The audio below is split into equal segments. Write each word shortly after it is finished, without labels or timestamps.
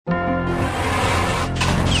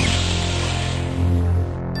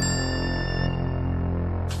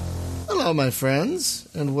Hello, my friends,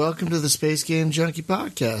 and welcome to the Space Game Junkie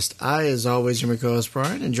Podcast. I, as always, am your co-host,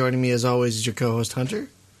 Brian, and joining me, as always, is your co-host, Hunter.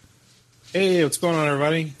 Hey, what's going on,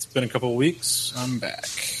 everybody? It's been a couple of weeks. I'm back.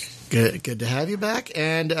 Good to have you back,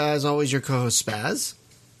 and as always, your co-host, Spaz.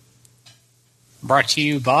 Brought to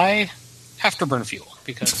you by Afterburn Fuel,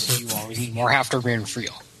 because you always need more Afterburn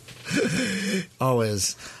Fuel.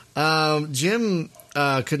 Always. Jim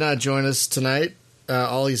could not join us tonight.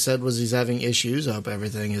 All he said was he's having issues. I hope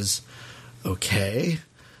everything is okay.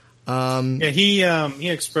 He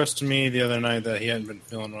expressed to me the other night that he hadn't been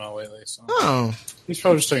feeling well lately. So he's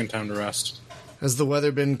probably just taking time to rest. Has the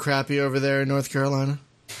weather been crappy over there in North Carolina?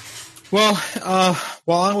 Well,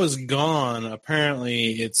 while I was gone,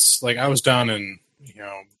 apparently it's like I was down in,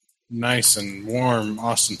 nice and warm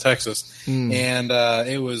Austin, Texas, and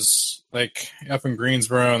it was like up in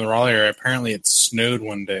Greensboro and the Raleigh area. Apparently it snowed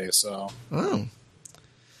one day, so. Oh.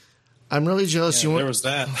 I'm really jealous there was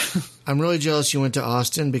that. I'm really jealous you went to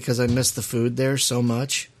Austin because I missed the food there so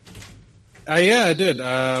much. Yeah, I did.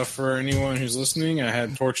 For anyone who's listening, I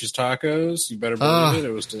had Torchy's tacos. You better believe it.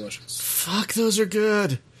 It was delicious. Fuck, those are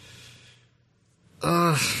good.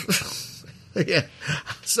 Yeah.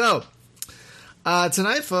 So,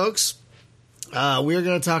 tonight, folks, we're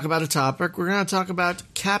going to talk about a topic. We're going to talk about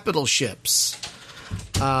capital ships.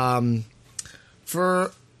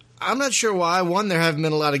 I'm not sure why. One, there haven't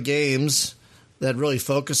been a lot of games that really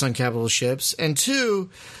focus on capital ships. And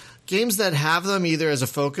two, games that have them either as a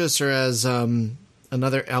focus or as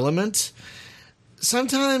another element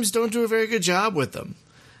sometimes don't do a very good job with them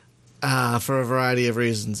for a variety of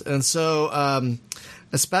reasons. And so,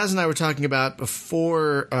 as Spaz and I were talking about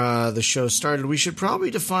before the show started, we should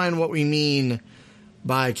probably define what we mean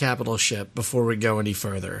by capital ship before we go any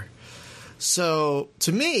further. So,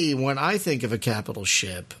 to me, when I think of a capital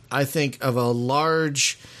ship, I think of a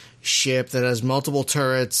large ship that has multiple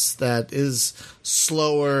turrets, that is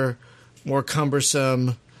slower, more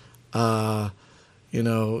cumbersome, not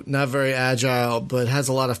very agile, but has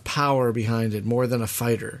a lot of power behind it, more than a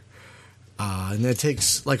fighter. And it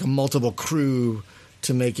takes like a multiple crew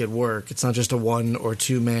to make it work. It's not just a 1 or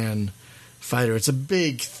 2 man fighter. It's a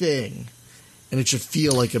big thing, and it should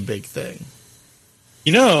feel like a big thing.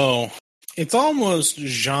 It's almost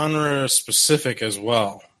genre specific as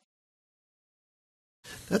well.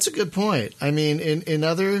 That's a good point. I mean, in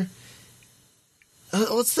other,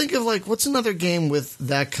 let's think of what's another game with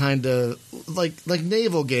that kind of like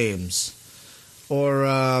naval games, or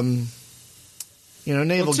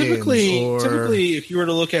naval games. Typically, if you were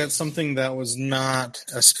to look at something that was not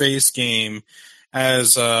a space game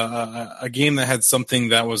as a game that had something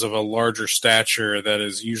that was of a larger stature, that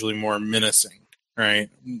is usually more menacing. Right,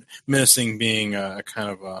 menacing being a kind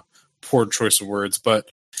of a poor choice of words,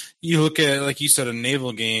 but you look at, like you said, a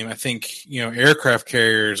naval game. I think aircraft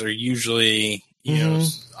carriers are usually a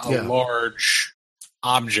large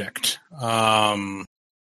object, but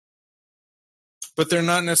they're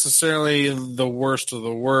not necessarily the worst of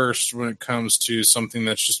the worst when it comes to something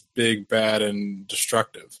that's just big, bad, and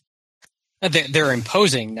destructive. They're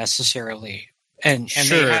imposing necessarily, and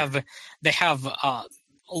sure. they have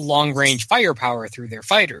long-range firepower through their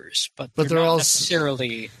fighters, but they're not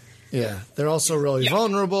necessarily... Yeah, they're also really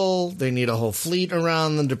vulnerable. They need a whole fleet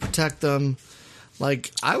around them to protect them.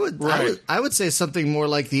 I would say something more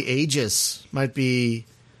like the Aegis might be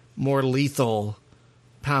more lethal,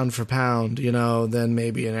 pound for pound, than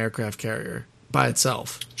maybe an aircraft carrier by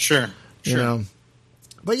itself. Sure.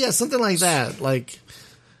 But yeah, something like that.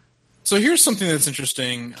 So here's something that's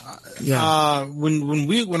interesting.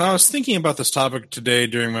 When I was thinking about this topic today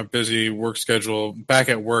during my busy work schedule, back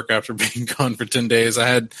at work after being gone for 10 days, I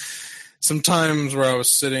had some times where I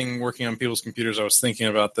was sitting working on people's computers. I was thinking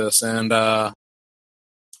about this, and the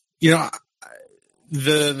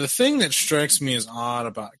thing that strikes me as odd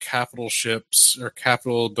about capital ships or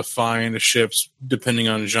capital defined ships, depending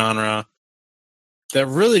on genre, that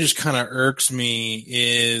really just kind of irks me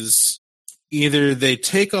is either they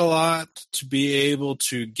take a lot to be able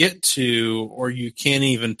to get to, or you can't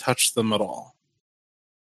even touch them at all.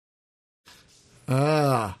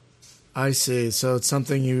 I see. So it's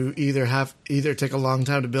something you either take a long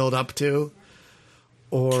time to build up to,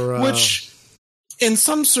 or which, in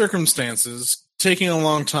some circumstances, taking a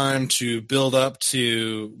long time to build up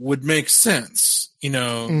to would make sense.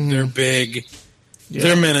 They're big,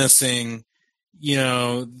 they're menacing.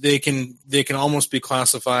 They can almost be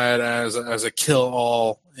classified as a kill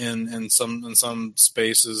all in some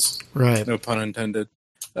spaces. Right. No pun intended.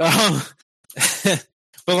 But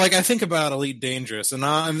I think about Elite Dangerous, and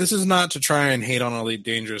this is not to try and hate on Elite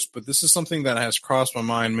Dangerous, but this is something that has crossed my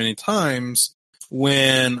mind many times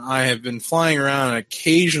when I have been flying around, and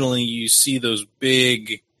occasionally you see those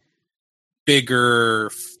bigger,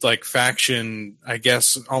 like faction, I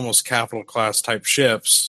guess, almost capital class type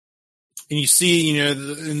ships. And you see,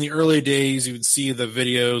 in the early days, you would see the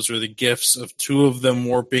videos or the GIFs of two of them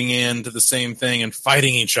warping into the same thing and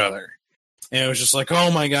fighting each other. And it was just like,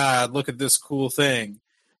 oh my God, look at this cool thing.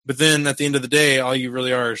 But then at the end of the day, all you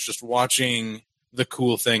really are is just watching the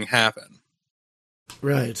cool thing happen.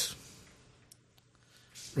 Right.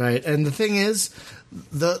 Right. And the thing is,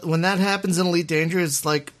 when that happens in Elite Dangerous, it's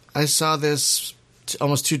like I saw this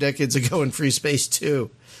almost 2 decades ago in Free Space 2,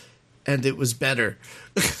 and it was better.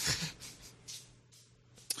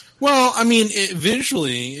 Well, I mean,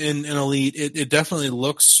 visually in Elite, it definitely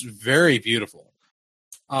looks very beautiful.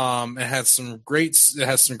 It has some great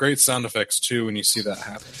sound effects too when you see that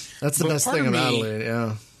happen. That's the best thing about Elite,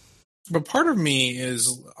 yeah. But part of me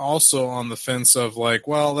is also on the fence of like,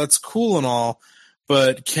 well, that's cool and all,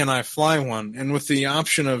 but can I fly one? And with the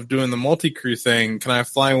option of doing the multi-crew thing, can I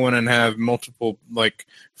fly one and have multiple like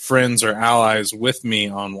friends or allies with me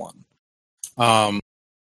on one?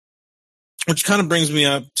 Which kind of brings me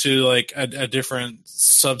up to like a different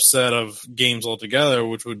subset of games altogether,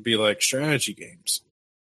 which would be like strategy games.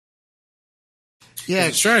 Yeah,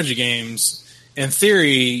 strategy games, in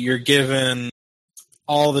theory, you're given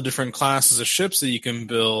all the different classes of ships that you can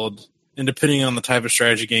build, and depending on the type of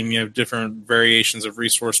strategy game, you have different variations of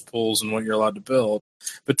resource pools and what you're allowed to build.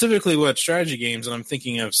 But typically what strategy games, and I'm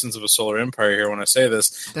thinking of Sins of a Solar Empire here when I say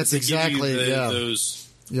this, that's exactly those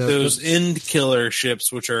end killer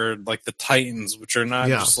ships, which are like the Titans, which are not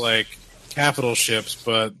just like capital ships,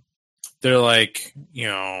 but they're like,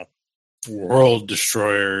 world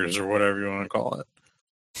destroyers or whatever you want to call it.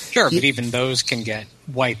 Sure, but even those can get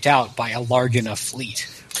wiped out by a large enough fleet.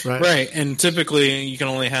 Right, and typically you can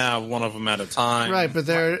only have one of them at a time. Right,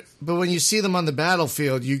 but when you see them on the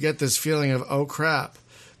battlefield, you get this feeling of, oh crap,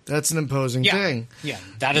 that's an imposing thing. Yeah,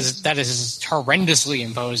 that is horrendously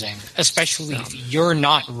imposing, especially if you're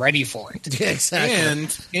not ready for it. Yeah, exactly.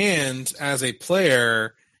 And as a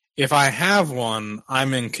player, if I have one,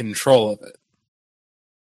 I'm in control of it.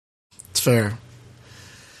 It's fair.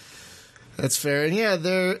 That's fair. And yeah,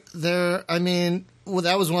 I mean,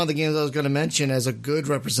 that was one of the games I was going to mention as a good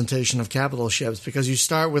representation of capital ships, because you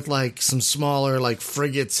start with like some smaller like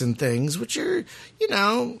frigates and things, which are,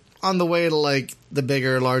 on the way to like the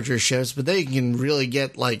bigger, larger ships, but they can really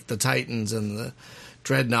get like the Titans and the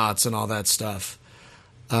Dreadnoughts and all that stuff.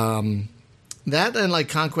 That and like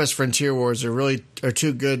Conquest Frontier Wars are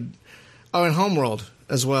two good. Oh, and Homeworld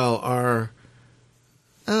as well are.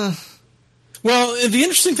 Well, the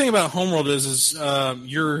interesting thing about Homeworld is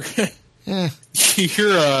your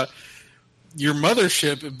your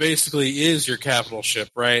mothership basically is your capital ship,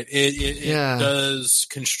 right? It does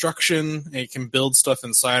construction. It can build stuff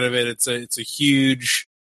inside of it. It's a huge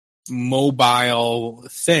mobile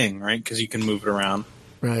thing, right? Because you can move it around.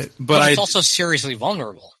 Right. But it's also seriously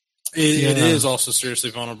vulnerable. It is also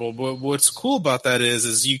seriously vulnerable. But what's cool about that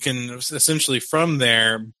is you can essentially from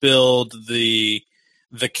there build the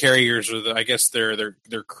carriers, or I guess they're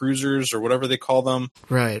cruisers or whatever they call them.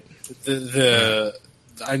 Right.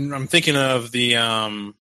 I'm thinking of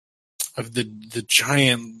the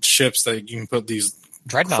giant ships that you can put these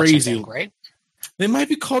Dreadnoughts, crazy, right? They might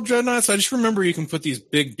be called Dreadnoughts. I just remember you can put these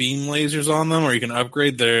big beam lasers on them, or you can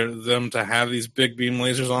upgrade them to have these big beam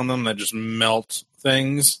lasers on them that just melt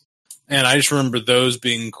things. And I just remember those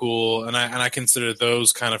being cool, and I consider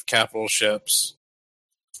those kind of capital ships.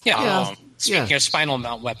 Yeah. Speaking of spinal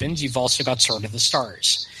mount weapons, you've also got Sword of the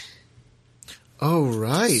Stars. Oh,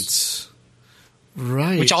 right.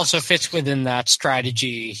 Right. Which also fits within that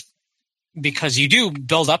strategy, because you do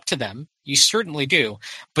build up to them. You certainly do.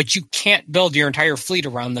 But you can't build your entire fleet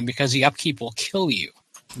around them because the upkeep will kill you.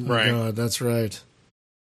 Right. Oh, God, that's right.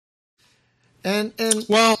 And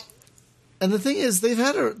the thing is, they've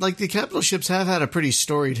had the capital ships have had a pretty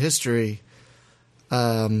storied history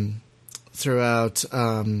throughout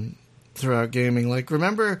gaming. Like,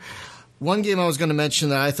 remember one game I was going to mention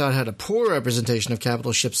that I thought had a poor representation of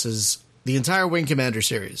capital ships is the entire Wing Commander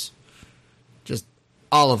series. Just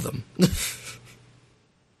all of them.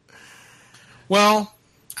 Well,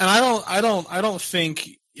 and I don't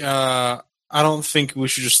think we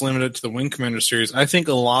should just limit it to the Wing Commander series. I think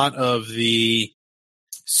a lot of the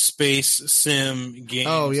space sim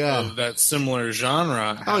games of that similar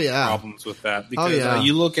genre have problems with that, because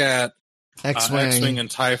you look at X-Wing and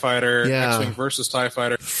TIE Fighter, X-Wing versus TIE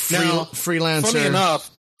Fighter. Freelancer.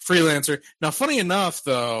 Freelancer. Now, funny enough,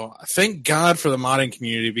 though, thank God for the modding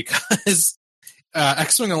community, because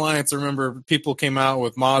X-Wing Alliance, I remember people came out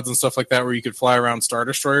with mods and stuff like that where you could fly around Star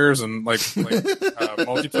Destroyers and like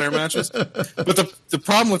multiplayer matches. But the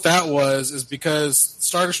problem with that is because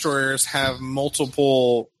Star Destroyers have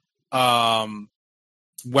multiple weapon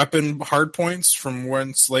hardpoints from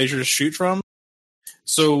whence lasers shoot from.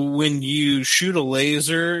 So when you shoot a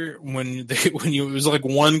laser, it was like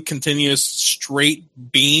one continuous straight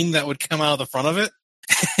beam that would come out of the front of it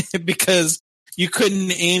because you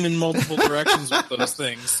couldn't aim in multiple directions with those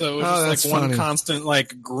things. So it was just like one constant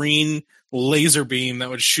like green laser beam that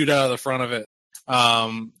would shoot out of the front of it.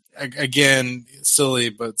 Again, silly,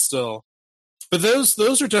 but still. But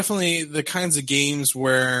those are definitely the kinds of games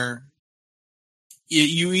where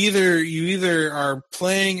you either are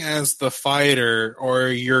playing as the fighter or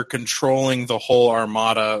you're controlling the whole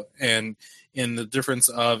armada, and in the difference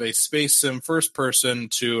of a space sim first person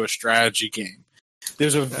to a strategy game.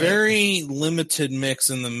 There's a very limited mix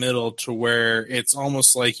in the middle to where it's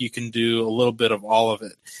almost like you can do a little bit of all of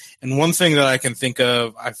it. And one thing that I can think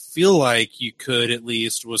of, I feel like you could at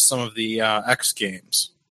least, was some of the X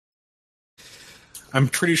games. I'm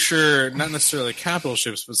pretty sure, not necessarily capital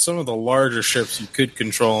ships, but some of the larger ships you could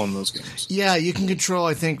control in those games. Yeah, you can control,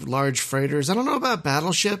 I think, large freighters. I don't know about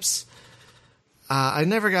battleships. I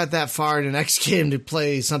never got that far in an X game to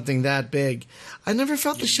play something that big. I never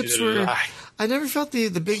felt the ships were... I never felt the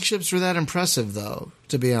big ships were that impressive, though,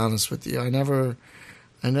 to be honest with you. I never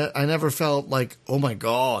felt like, oh my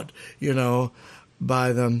God,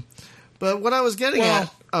 by them. But what I was getting at...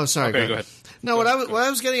 Oh, sorry. Okay, go ahead. No, what I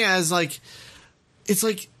was getting at is like... It's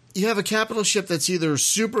like you have a capital ship that's either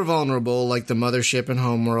super vulnerable, like the Mothership in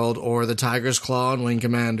Homeworld, or the Tiger's Claw in Wing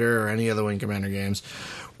Commander, or any other Wing Commander games.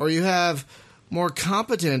 Or you have more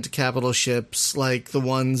competent capital ships, like the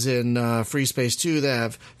ones in Free Space 2 that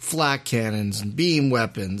have flak cannons and beam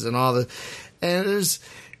weapons and all the... And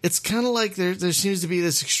it's kind of like there seems to be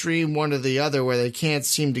this extreme one or the other where they can't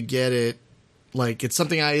seem to get it. Like, it's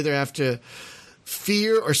something I either have to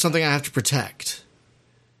fear or something I have to protect.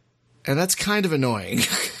 And that's kind of annoying.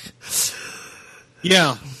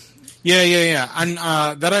 Yeah. And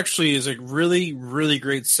that actually is a really, really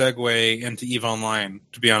great segue into EVE Online,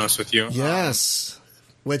 to be honest with you. Yes.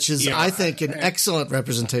 Which is, I think, an excellent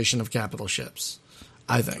representation of capital ships.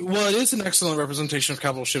 I think. Well, it is an excellent representation of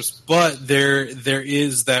capital ships, but there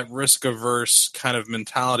is that risk-averse kind of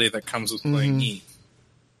mentality that comes with playing EVE.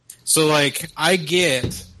 So, like, I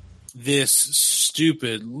get this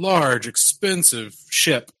stupid, large, expensive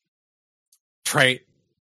ship. Right.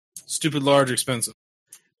 Stupid, large, expensive.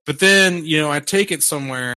 But then, I take it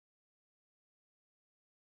somewhere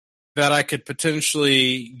that I could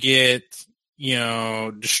potentially get,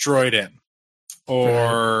 destroyed in.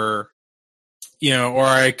 Or, or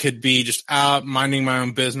I could be just out minding my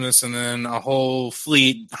own business and then a whole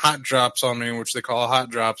fleet hot drops on me, which they call hot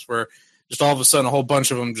drops, where just all of a sudden a whole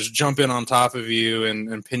bunch of them just jump in on top of you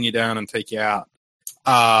and pin you down and take you out.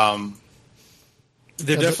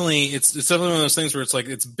 It's definitely one of those things where it's like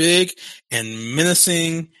it's big and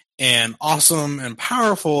menacing and awesome and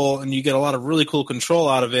powerful, and you get a lot of really cool control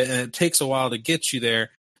out of it, and it takes a while to get you there.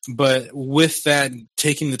 But with that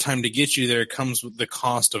taking the time to get you there comes with the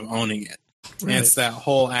cost of owning it. Right. And it's that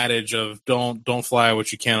whole adage of don't fly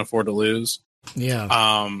what you can't afford to lose. Yeah.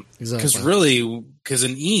 Exactly. Because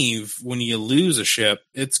in EVE, when you lose a ship,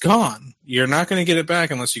 it's gone. You're not going to get it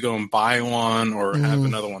back unless you go and buy one or have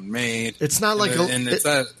another one made. It's not like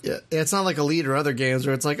it's not like Elite or other games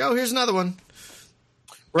where it's like, oh, here's another one.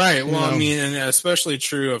 Right. Well, I mean, and especially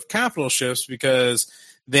true of capital ships because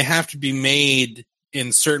they have to be made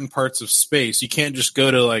in certain parts of space. You can't just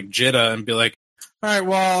go to like Jeddah and be like, all right,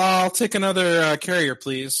 well, I'll take another carrier,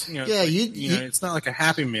 please. It's not like a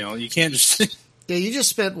Happy Meal. You can't just... Yeah, you just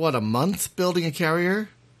spent, a month building a carrier?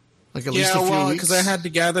 Like at least a few weeks? Because I had to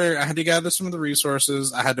gather some of the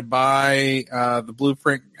resources. I had to buy the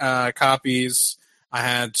blueprint copies. I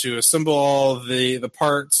had to assemble all the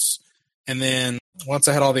parts. And then once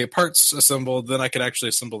I had all the parts assembled, then I could actually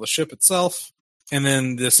assemble the ship itself. And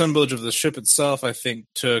then the assemblage of the ship itself, I think,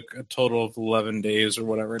 took a total of 11 days or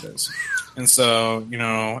whatever it is. And so,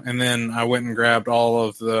 and then I went and grabbed all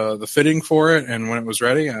of the fitting for it. And when it was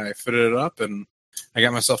ready, I fitted it up and I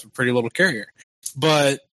got myself a pretty little carrier.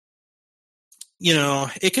 But,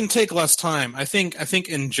 it can take less time. I think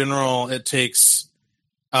in general, it takes,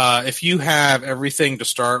 if you have everything to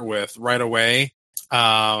start with right away,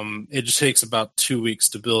 it just takes about 2 weeks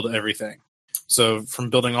to build everything. So from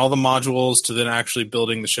building all the modules to then actually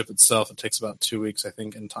building the ship itself, it takes about 2 weeks, I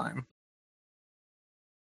think, in time.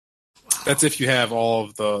 Wow. That's if you have all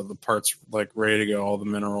of the parts like ready to go, all the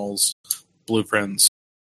minerals, blueprints.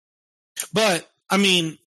 But I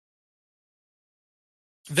mean,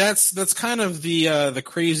 that's kind of the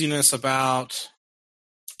craziness about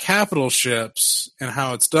capital ships and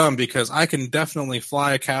how it's done, because I can definitely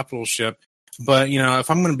fly a capital ship, but if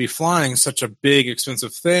I'm going to be flying such a big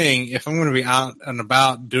expensive thing, if I'm going to be out and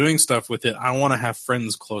about doing stuff with it, I want to have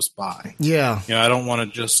friends close by. Yeah. I don't want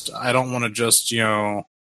to just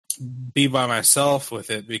be by myself with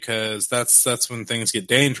it, because that's when things get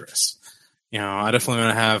dangerous. I definitely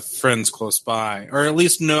want to have friends close by, or at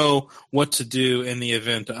least know what to do in the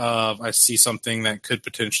event of I see something that could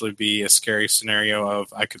potentially be a scary scenario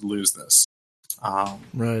of I could lose this.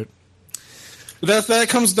 Right. But that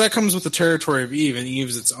comes with the territory of Eve, and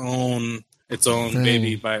Eve's its own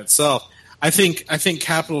baby by itself. I think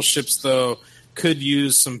capital ships, though, could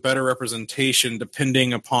use some better representation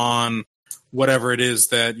depending upon whatever it is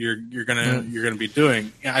that you're gonna be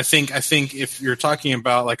doing. I think if you're talking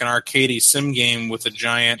about like an arcadey sim game with a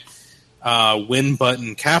giant win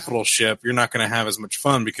button capital ship, you're not going to have as much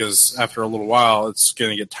fun, because after a little while, it's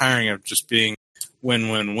going to get tiring of just being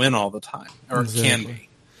win all the time, or it can be.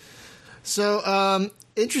 So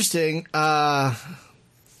interesting. I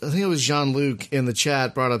think it was Jean-Luc in the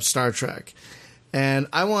chat brought up Star Trek, and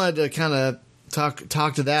I wanted to kind of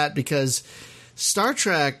talk to that, because Star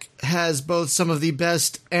Trek has both some of the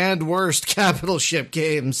best and worst capital ship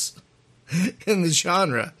games in the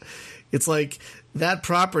genre. It's like that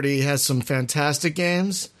property has some fantastic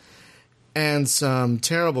games and some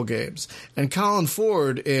terrible games. And Colin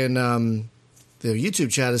Ford in the YouTube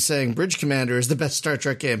chat is saying Bridge Commander is the best Star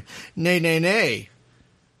Trek game. Nay, nay, nay.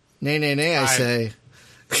 Nay, nay, nay, I say.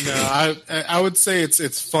 No, I would say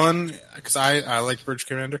it's fun, because I like Bridge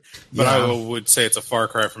Commander, but Yeah. I would say it's a far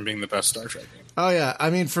cry from being the best Star Trek game. Oh yeah,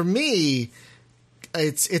 I mean, for me,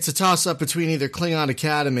 it's a toss up between either Klingon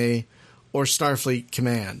Academy or Starfleet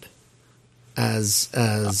Command as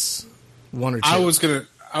one or two. I was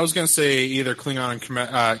gonna say either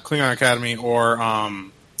Klingon Academy or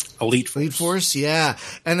Elite Force. Elite Force, yeah.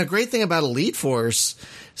 And the great thing about Elite Force,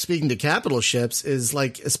 speaking to capital ships, is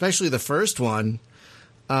like, especially the first one.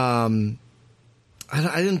 I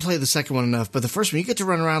didn't play the second one enough, but the first one, you get to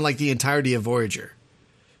run around like the entirety of Voyager,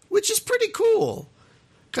 which is pretty cool,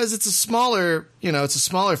 because it's a smaller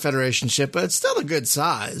Federation ship, but it's still a good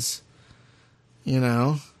size.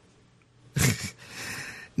 No,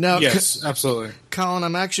 Yes, absolutely. Colin,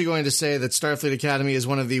 I'm actually going to say that Starfleet Academy is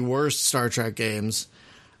one of the worst Star Trek games.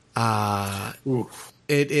 It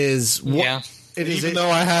is. Yeah. Even though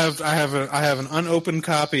I have an unopened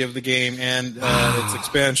copy of the game and its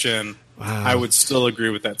expansion, I would still agree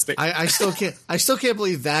with that statement. I still can't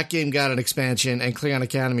believe that game got an expansion and Klingon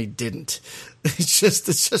Academy didn't. It's just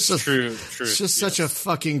true. It's just such a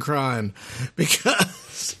fucking crime, because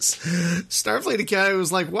Starfleet Academy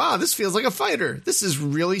was like, wow, this feels like a fighter. This is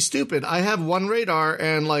really stupid. I have one radar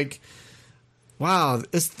and like, wow,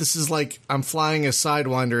 this is like I'm flying a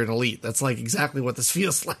Sidewinder in Elite. That's like exactly what this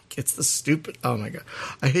feels like. It's the stupid. Oh my god,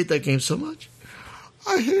 I hate that game so much.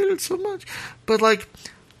 I hate it so much. But like,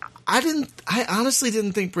 I honestly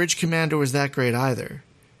didn't think Bridge Commander was that great either.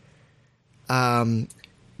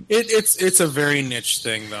 It's a very niche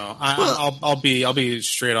thing, though. I'll be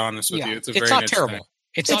straight honest with you. It's not niche terrible. thing.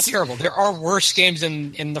 It's not terrible. There are worse games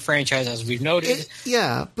in the franchise, as we've noted.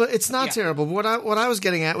 But it's not terrible. What I was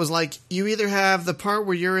getting at was like, you either have the part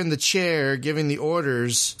where you're in the chair giving the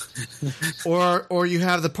orders, or you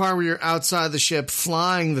have the part where you're outside the ship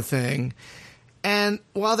flying the thing. And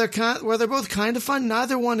while they're both kind of fun,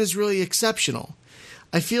 neither one is really exceptional.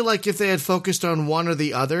 I feel like if they had focused on one or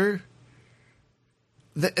the other,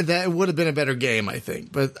 that would have been a better game, I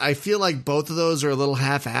think. But I feel like both of those are a little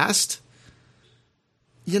half-assed.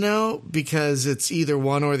 Because it's either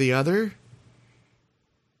one or the other.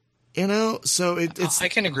 So it's. I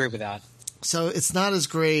can agree with that. So it's not as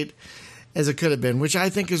great as it could have been, which I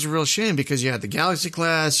think is a real shame, because you had the Galaxy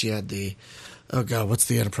class, you had the. Oh god, what's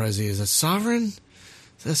the Enterprise? Is it Sovereign?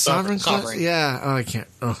 Is that Sovereign class? Sovereign. Yeah. Oh, I can't.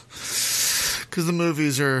 Oh, because the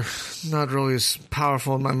movies are not really as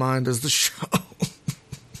powerful in my mind as the show.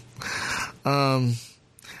 And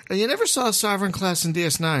you never saw a Sovereign class in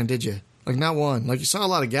DS9, did you? Like, not one. Like, you saw a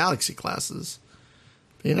lot of Galaxy classes,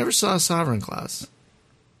 but you never saw a Sovereign class.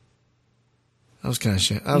 That was kind of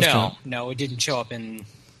shit. No, it didn't show up in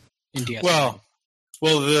DS. Well,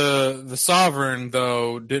 the Sovereign,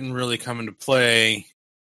 though, didn't really come into play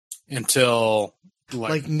until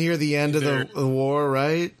like near the end of the war,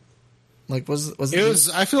 right? Like, was it?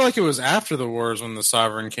 I feel like it was after the wars when the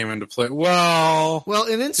Sovereign came into play. Well,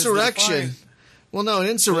 in Insurrection. Well, no, in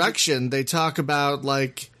Insurrection, they talk about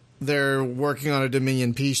like they're working on a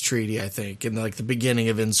Dominion peace treaty, I think, in like the beginning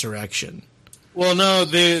of Insurrection. Well, no,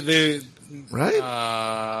 the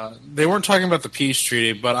right? They weren't talking about the peace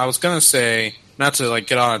treaty, but I was going to say, not to like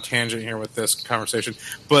get on a tangent here with this conversation,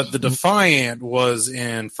 but the Defiant was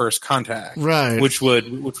in First Contact, right? Which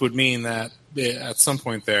would mean that at some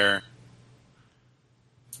point there.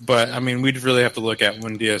 But I mean, we'd really have to look at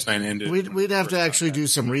when DS9 ended. We'd have to actually do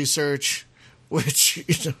some research. Which,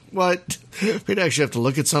 what? We'd actually have to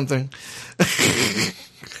look at something.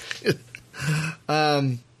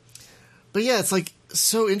 But yeah, it's like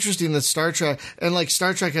so interesting that Star Trek, and like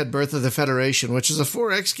Star Trek had Birth of the Federation, which is a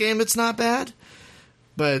 4X game. It's not bad,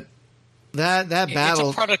 but that battle,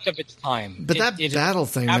 it's a product of its time. But that battle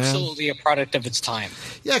thing, absolutely a product of its time.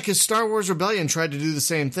 Yeah, because Star Wars Rebellion tried to do the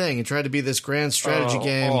same thing. It tried to be this grand strategy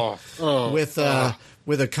game with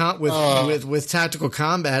tactical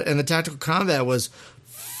combat, and the tactical combat was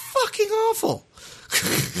fucking awful.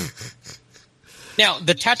 Now,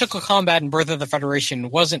 the tactical combat in Birth of the Federation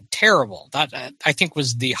wasn't terrible. That I think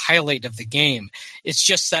was the highlight of the game. It's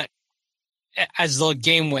just that as the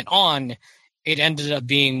game went on, it ended up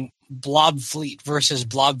being Blob Fleet versus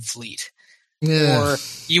Blob Fleet. Yeah. Or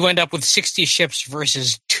you end up with 60 ships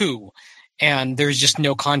versus 2, and there's just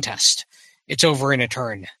no contest. It's over in a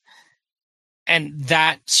turn. And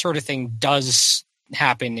that sort of thing does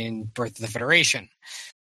happen in Birth of the Federation.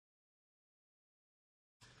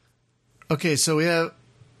 Okay, so we have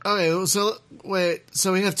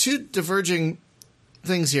two diverging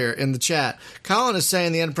things here in the chat. Colin is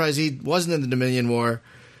saying the Enterprise E wasn't in the Dominion War,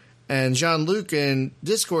 and Jean-Luc in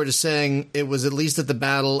Discord is saying it was at least at the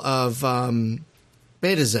Battle of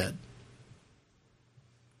Beta Z.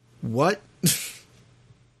 What?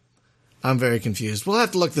 I'm very confused. We'll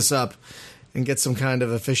have to look this up and get some kind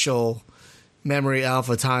of official Memory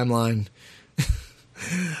Alpha timeline.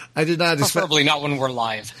 I did not expect... Preferably not when we're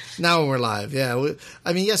live. Not when we're live, yeah.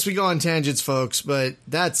 I mean, yes, we go on tangents, folks, but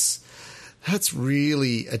that's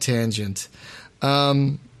really a tangent.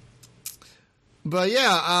 But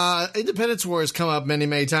yeah, Independence War has come up many,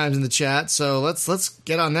 many times in the chat, so let's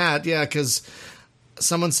get on that. Yeah, because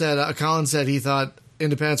someone said, Colin said he thought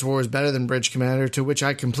Independence War was better than Bridge Commander, to which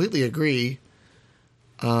I completely agree.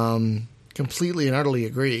 Completely and utterly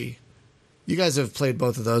agree. You guys have played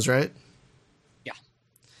both of those, right?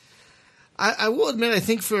 I will admit, I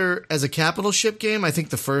think as a capital ship game, I think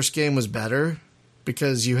the first game was better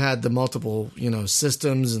because you had the multiple,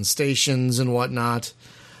 systems and stations and whatnot.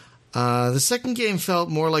 The second game felt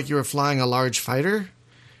more like you were flying a large fighter,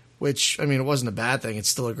 which, I mean, it wasn't a bad thing. It's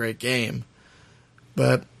still a great game.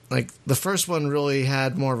 But, like, the first one really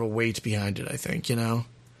had more of a weight behind it, I think, And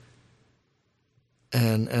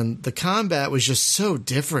the combat was just so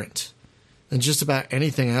different than just about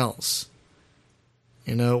anything else.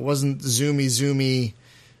 It wasn't zoomy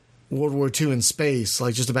World War II in space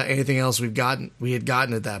like just about anything else we had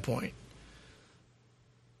gotten at that point.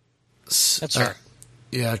 That's fair.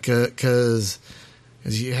 Yeah, because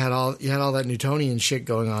you had all that Newtonian shit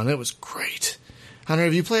going on. It was great. Hunter,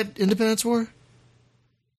 have you played Independence War?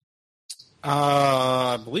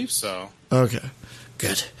 I believe so. Okay,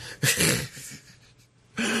 good.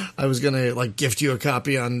 I was gonna gift you a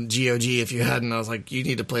copy on GOG if you hadn't. I was like, you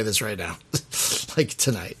need to play this right now,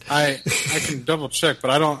 tonight. I can double check,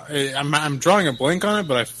 but I don't. I'm drawing a blank on it,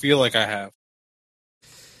 but I feel like I have.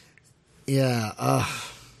 Yeah.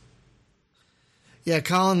 Yeah.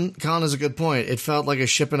 Colin has a good point. It felt like a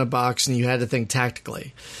ship in a box, and you had to think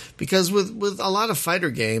tactically, because with a lot of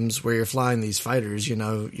fighter games where you're flying these fighters,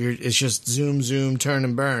 it's just zoom, turn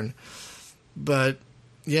and burn, but.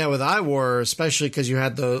 Yeah, with iWar, especially because you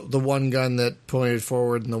had the one gun that pointed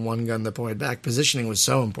forward and the one gun that pointed back, positioning was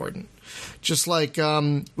so important. Just like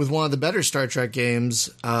with one of the better Star Trek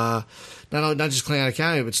games, not just Klingon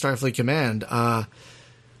Academy, but Starfleet Command. Oh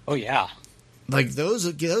yeah, like those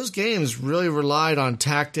games really relied on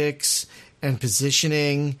tactics and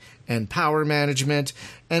positioning and power management,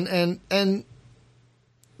 and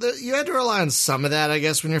you had to rely on some of that, I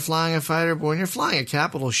guess, when you're flying a fighter. But when you're flying a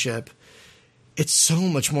capital ship, it's so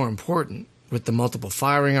much more important with the multiple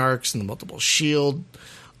firing arcs and the multiple shield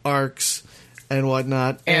arcs and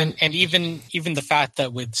whatnot. And even the fact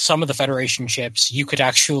that with some of the Federation ships, you could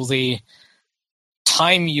actually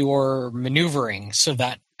time your maneuvering so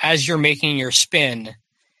that as you're making your spin,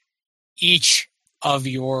 each of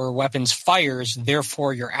your weapons fires,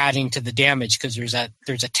 therefore you're adding to the damage because there's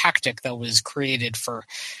a tactic that was created for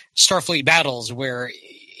Starfleet battles where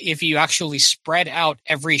if you actually spread out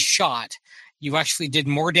every shot, you actually did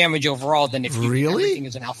more damage overall than if you did everything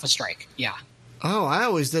as an alpha strike. Yeah. Oh, I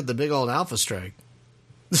always did the big old alpha strike.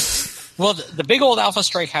 Well, the big old alpha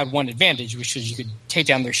strike had one advantage, which was you could take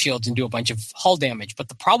down their shields and do a bunch of hull damage. But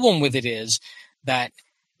the problem with it is that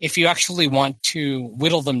if you actually want to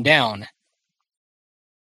whittle them down,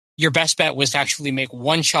 your best bet was to actually make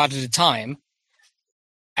one shot at a time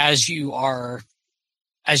as you're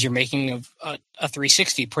making a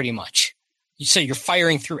 360 pretty much. So you're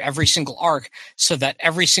firing through every single arc so that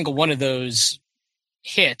every single one of those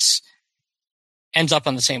hits ends up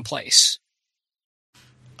on the same place.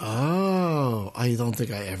 Oh, I don't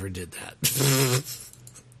think I ever did that.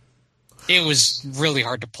 It was really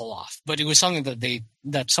hard to pull off, but it was something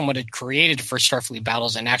that someone had created for Starfleet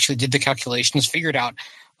Battles and actually did the calculations, figured out,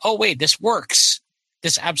 oh wait, this works.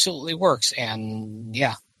 This absolutely works. And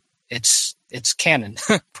yeah, it's canon,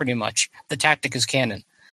 pretty much. The tactic is canon.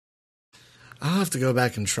 I'll have to go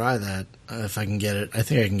back and try that if I can get it. I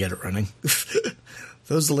think I can get it running.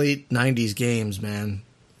 Those late 90s games, man,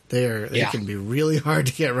 they can be really hard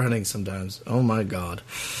to get running sometimes. Oh my God.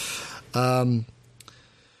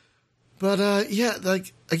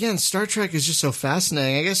 Like, again, Star Trek is just so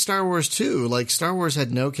fascinating. I guess Star Wars too. Like, Star Wars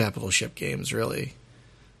had no capital ship games, really.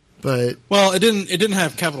 But it didn't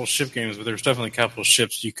have capital ship games, but there was definitely capital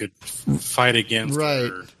ships you could fight against,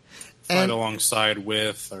 right? Or fight alongside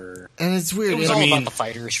with, and it's weird. It was all about the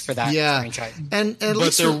fighters for that franchise. And at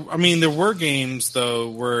least there were games though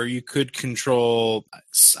where you could control,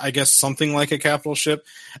 I guess, something like a capital ship.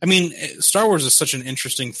 I mean, Star Wars is such an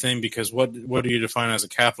interesting thing because what do you define as a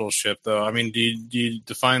capital ship, though? I mean, do you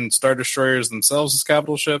define Star Destroyers themselves as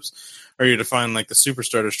capital ships, or you define like the Super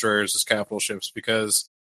Star Destroyers as capital ships? Because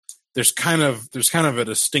there's kind of a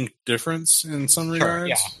distinct difference in some regards.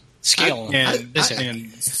 Yeah. Scale and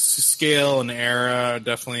scale and era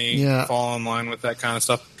definitely fall in line with that kind of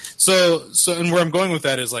stuff. So and where I'm going with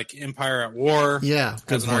that is like Empire at War. Yeah,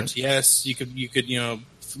 as an RTS, you could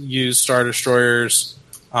use Star Destroyers.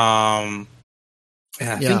 I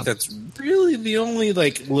think that's really the only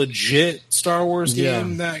like legit Star Wars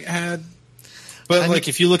game that had. But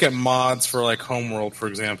if you look at mods for like Homeworld, for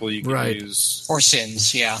example, you can use or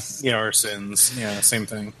Sins, or Sins, same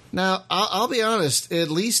thing. Now, I'll be honest.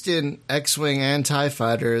 At least in X-Wing and TIE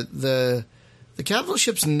Fighter, the capital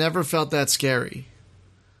ships never felt that scary.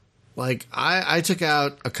 Like I took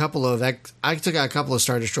out a couple of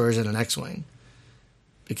Star Destroyers in an X-Wing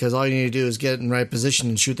because all you need to do is get in the right position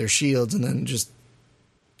and shoot their shields, and then just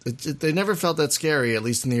they never felt that scary. At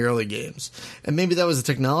least in the early games, and maybe that was a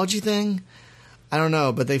technology thing. I don't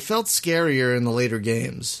know, but they felt scarier in the later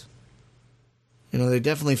games. They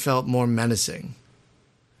definitely felt more menacing,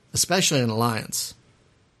 especially in Alliance.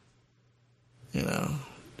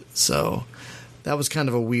 So that was kind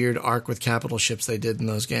of a weird arc with capital ships they did in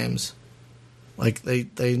those games. Like,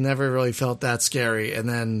 they never really felt that scary, and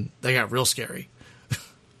then they got real scary.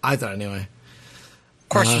 I thought, anyway. Of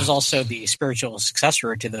course, there's also the spiritual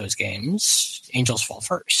successor to those games, Angels Fall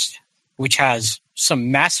First, which has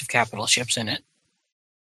some massive capital ships in it.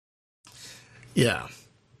 Yeah.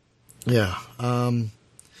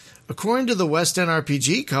 According to the West End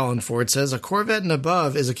RPG, Colin Ford says a Corvette and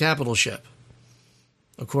above is a capital ship.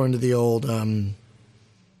 According to the old old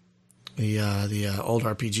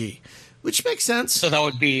RPG, which makes sense. So that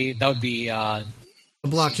would be a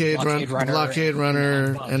blockade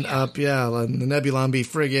runner, and up, and the Nebulon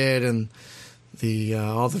frigate and the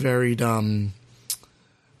all the varied Mon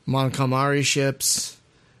Calamari ships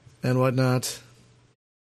and whatnot.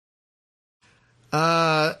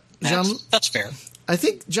 That's fair. I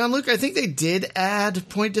think, John-Luke, they did add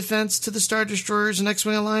point defense to the Star Destroyers in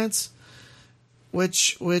X-Wing Alliance,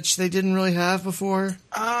 which they didn't really have before.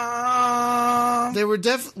 They were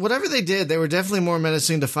whatever they did, they were definitely more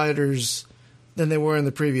menacing to fighters than they were in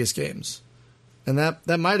the previous games. And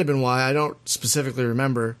that might have been why. I don't specifically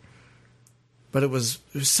remember, but it was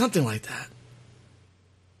something like that.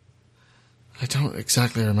 I don't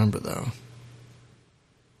exactly remember, though.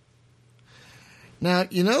 Now,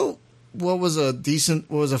 what was a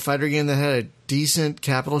fighter game that had a decent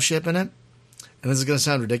capital ship in it? And this is going to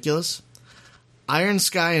sound ridiculous. Iron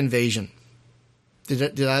Sky Invasion.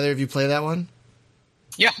 Did either of you play that one?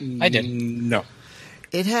 Yeah, I did. No.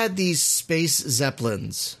 It had these space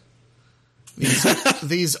zeppelins.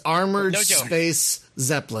 These armored space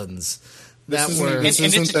zeppelins. This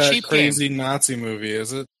isn't that crazy game. Nazi movie,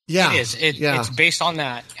 is it? Yeah, it is. It's based on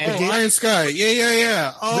that. And Iron Sky.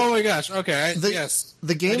 Yeah. Oh my gosh. Okay. Yes.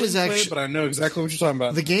 The game is actually, but I know exactly what you're talking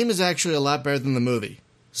about. The game is actually a lot better than the movie,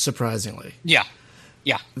 surprisingly. Yeah.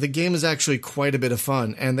 The game is actually quite a bit of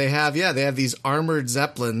fun, and they have these armored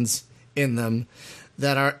zeppelins in them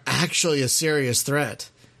that are actually a serious threat,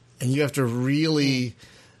 and you have to really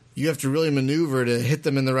maneuver to hit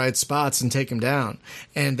them in the right spots and take them down,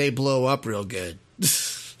 and they blow up real good,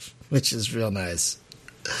 which is real nice.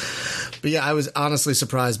 But yeah, I was honestly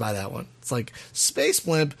surprised by that one. It's like, Space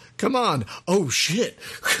Blimp, come on. Oh, shit.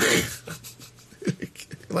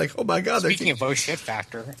 Like, oh my god! Speaking of oh shit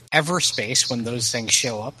factor, Everspace, when those things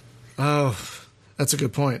show up. Oh, that's a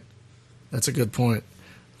good point.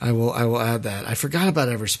 I will add that. I forgot about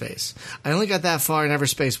Everspace. I only got that far in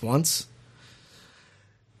Everspace once.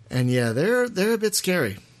 And yeah, they're a bit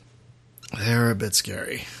scary.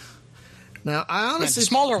 Now, I honestly... The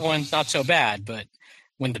smaller ones, not so bad, but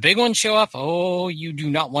when the big ones show up, oh, you do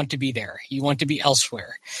not want to be there. You want to be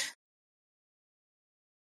elsewhere.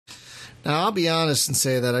 Now, I'll be honest and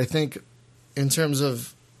say that I think in terms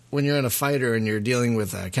of when you're in a fighter and you're dealing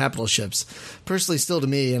with capital ships, personally, still to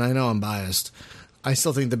me, and I know I'm biased, I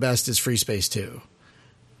still think the best is Free Space 2.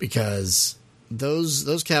 Because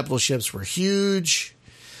those capital ships were huge.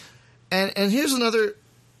 And here's another...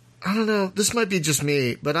 I don't know, this might be just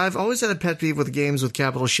me, but I've always had a pet peeve with games with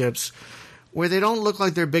capital ships where they don't look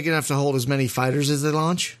like they're big enough to hold as many fighters as they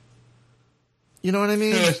launch. You know what I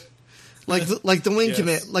mean? Like the wing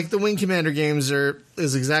the wing commander games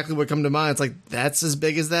is exactly what come to mind. It's like, that's as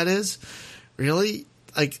big as that is? Really?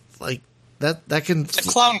 Like that can... It's a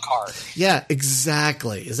clown car. Yeah,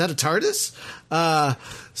 exactly. Is that a TARDIS?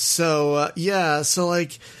 So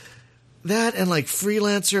like that, and like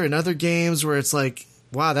Freelancer and other games where it's like,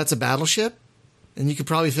 wow, that's a battleship? And you could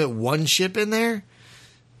probably fit one ship in there?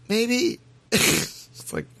 Maybe?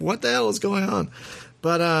 It's like, what the hell is going on?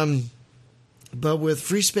 But with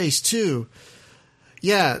Free Space 2,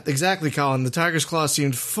 yeah, exactly, Colin. The Tiger's Claw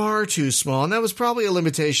seemed far too small, and that was probably a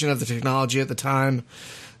limitation of the technology at the time.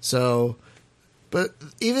 So, but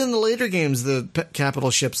even in the later games, the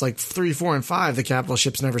capital ships, like 3, 4, and 5, the capital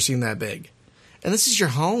ships never seemed that big. And this is your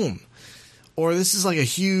home. Or this is like a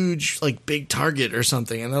huge, like, big target or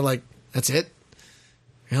something, and they're like, that's it?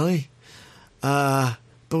 Really? But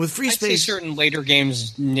with Free Space... I'd say certain later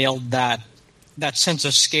games nailed that sense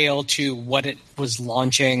of scale to what it was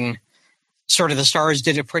launching. Sort of the Stars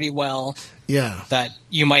did it pretty well. Yeah. That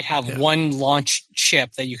you might have one launch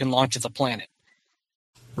ship that you can launch at the planet.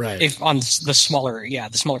 Right. If on the smaller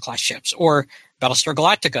class ships. Or Battlestar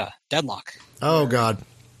Galactica, Deadlock. Oh, God.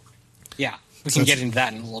 Yeah. We can get into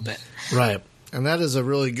that in a little bit. Right. And that is a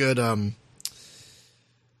really good,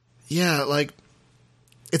 like,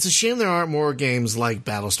 it's a shame there aren't more games like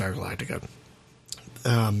Battlestar Galactica.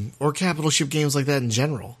 Or capital ship games like that in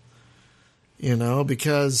general. You know,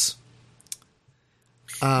 because...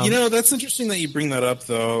 that's interesting that you bring that up,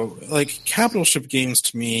 though. Like, capital ship games,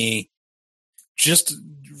 to me, just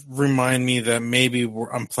remind me that maybe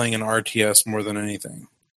I'm playing an RTS more than anything.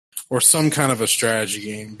 Or some kind of a strategy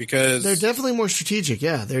game, because they're definitely more strategic.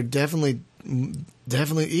 Yeah, they're definitely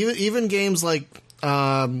even games like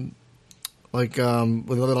with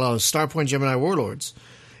Starpoint Gemini Warlords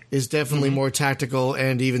is definitely more tactical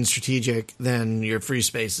and even strategic than your Free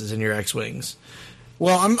Spaces and your X-Wings.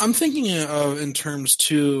 Well, I'm thinking of in terms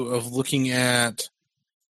too of looking at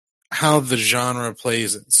how the genre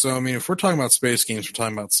plays it. So, I mean, if we're talking about space games, we're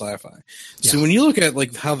talking about sci-fi. Yeah. So when you look at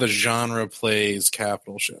like how the genre plays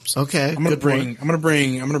capital ships, okay, I'm gonna bring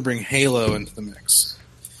Halo into the mix.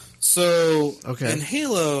 So in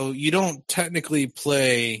Halo, you don't technically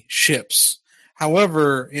play ships.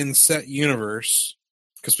 However, in set universe,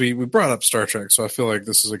 because we brought up Star Trek, so I feel like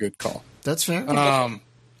this is a good call. That's fair.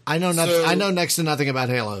 I know next to nothing about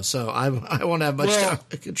Halo, so I won't have much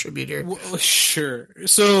to contribute here. Well, sure.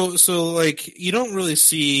 So like you don't really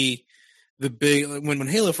see the big when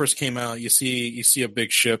Halo first came out. You see a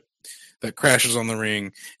big ship that crashes on the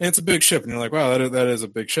ring, and it's a big ship, and you're like, wow, that is a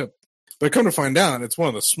big ship. But come to find out, it's one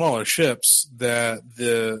of the smaller ships that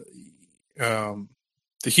the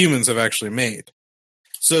humans have actually made.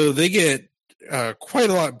 So they get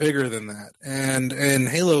quite a lot bigger than that. And in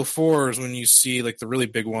Halo 4 is when you see like the really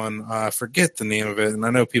big one. I forget the name of it, and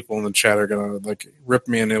I know people in the chat are gonna like rip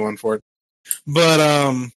me a new one for it.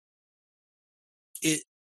 But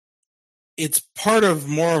it's part of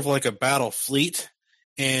more of like a battle fleet,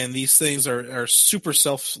 and these things are super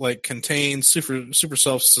contained, super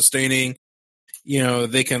self-sustaining. You know,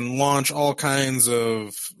 they can launch all kinds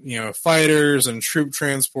of fighters and troop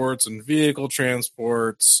transports and vehicle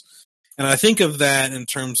transports. And I think of that in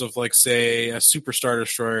terms of, like, say, a Super Star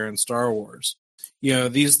Destroyer in Star Wars.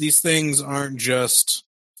 These things aren't just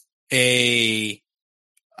a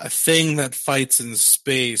thing that fights in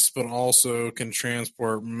space, but also can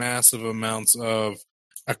transport massive amounts of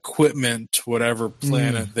equipment to whatever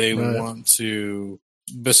planet they want to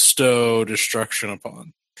bestow destruction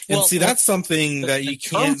upon. And that's something that you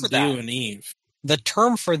can't do in EVE. The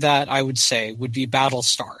term for that, I would say, would be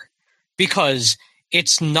Battlestar, because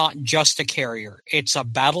it's not just a carrier. It's a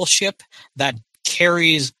battleship that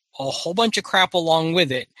carries a whole bunch of crap along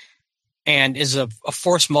with it and is a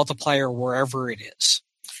force multiplier wherever it is.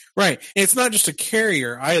 Right. And it's not just a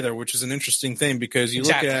carrier either, which is an interesting thing because you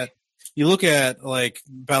look at like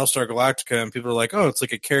Battlestar Galactica and people are like, oh, it's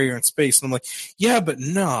like a carrier in space. And I'm like, yeah, but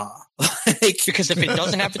nah. Because if it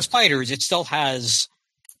doesn't have its fighters, it still has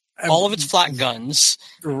all of its flat guns.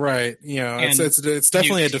 Right. It's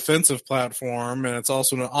definitely a defensive platform, and it's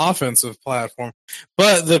also an offensive platform.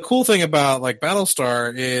 But the cool thing about like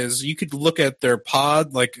Battlestar is you could look at their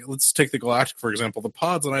pod, like let's take the Galactic, for example, the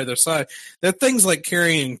pods on either side. That thing's like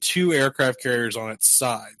carrying 2 aircraft carriers on its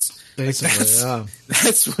sides. Basically,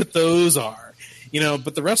 that's what those are.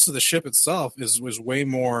 But the rest of the ship itself was way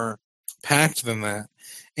more packed than that.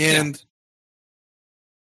 And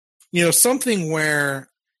something where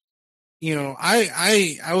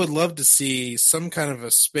I would love to see some kind of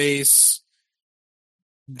a space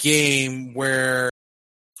game where,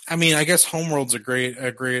 I guess Homeworld's a great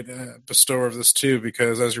bestower of this too,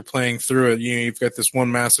 because as you're playing through it, you've got this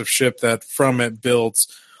one massive ship that from it builds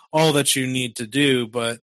all that you need to do,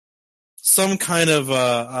 but some kind of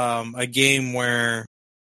a game where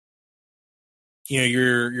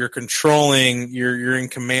you're controlling, you're in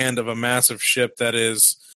command of a massive ship that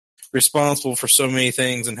is responsible for so many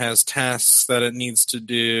things and has tasks that it needs to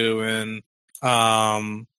do, and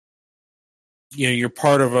you're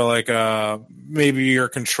part of maybe you're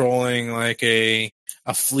controlling like a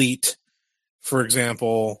fleet, for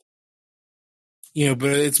example, but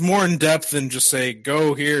it's more in depth than just say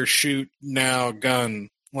go here, shoot now, gun,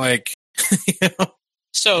 like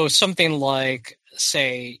So something like,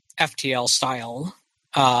 say, FTL style,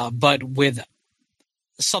 but with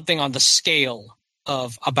something on the scale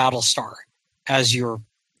of a Battlestar as your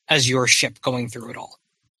ship going through it all.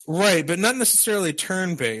 Right, but not necessarily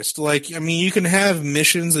turn-based. Like, you can have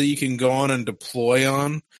missions that you can go on and deploy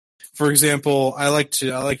on. For example, I like to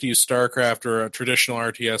use StarCraft or a traditional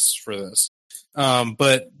RTS for this.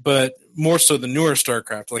 But more so the newer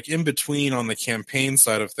StarCraft, like in between on the campaign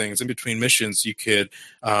side of things, in between missions, you could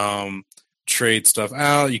trade stuff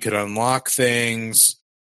out, you could unlock things.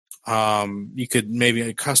 You could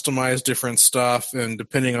maybe customize different stuff, and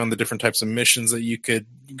depending on the different types of missions that you could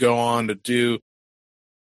go on to do,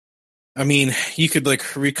 you could like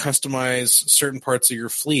recustomize certain parts of your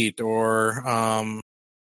fleet, or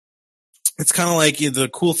it's kind of like the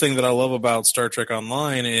cool thing that I love about Star Trek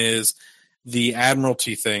Online is the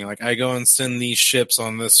Admiralty thing. Like I go and send these ships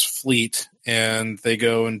on this fleet, and they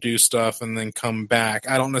go and do stuff and then come back.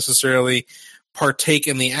 I don't necessarily partake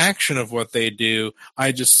in the action of what they do.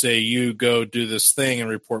 I just say, you go do this thing and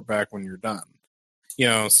report back when you're done.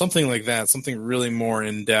 Something like that, something really more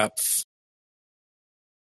in depth.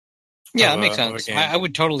 Yeah, that makes sense. I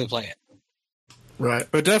would totally play it. Right.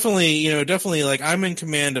 But definitely like I'm in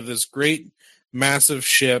command of this great massive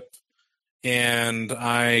ship, and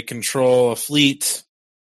I control a fleet.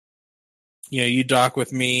 You dock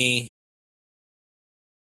with me.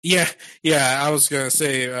 Yeah, I was going to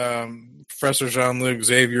say, Professor Jean-Luc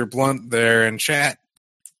Xavier Blunt there in chat,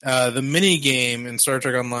 the mini game in Star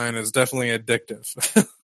Trek Online is definitely addictive.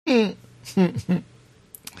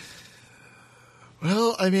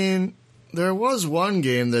 Well, there was one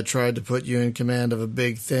game that tried to put you in command of a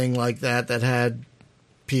big thing like that had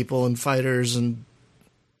people and fighters and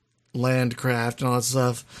landcraft and all that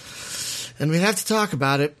stuff. And we have to talk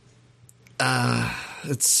about it.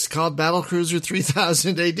 It's called Battlecruiser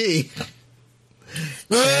 3000 AD.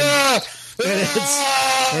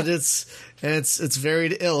 and it's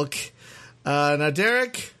varied ilk. Now,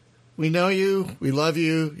 Derek, we know you. We love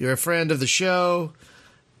you. You're a friend of the show.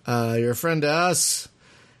 You're a friend to us.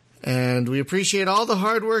 And we appreciate all the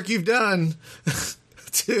hard work you've done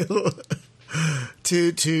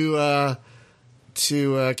to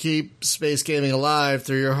keep space gaming alive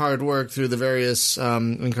through your hard work through the various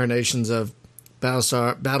incarnations of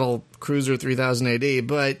Battle Cruiser 3000 AD,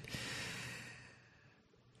 but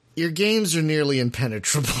your games are nearly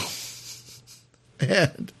impenetrable,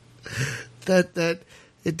 and that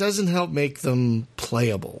it doesn't help make them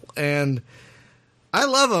playable. And I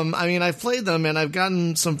love them. I've played them and I've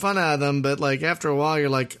gotten some fun out of them, but like after a while, you're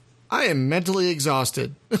like, I am mentally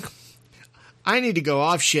exhausted. I need to go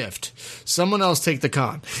off shift. Someone else take the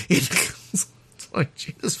con. It's like,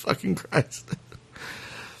 Jesus fucking Christ.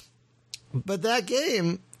 But that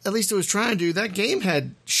game, at least it was trying to, that game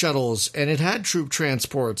had shuttles, and it had troop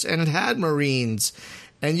transports, and it had Marines,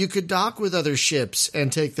 and you could dock with other ships and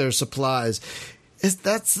take their supplies.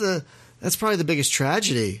 That's probably the biggest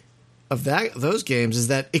tragedy of those games, is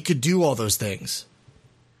that it could do all those things.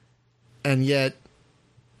 And yet,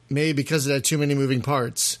 maybe because it had too many moving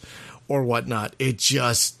parts or whatnot, it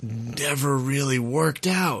just never really worked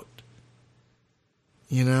out.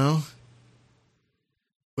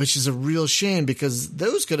 which is a real shame because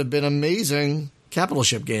those could have been amazing capital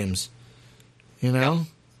ship games. You know, yeah.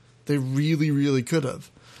 They really, really could have.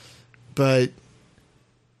 But,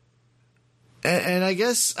 and I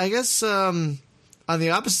guess on the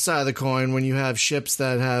opposite side of the coin, when you have ships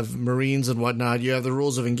that have Marines and whatnot, you have the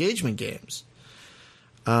rules of engagement games.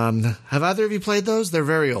 Have either of you played those? They're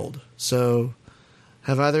very old. So,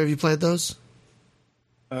 have either of you played those?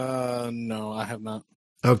 No, I have not.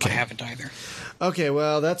 Okay. I haven't either. Okay,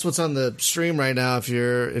 well, that's what's on the stream right now if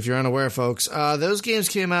you're unaware, folks. Those games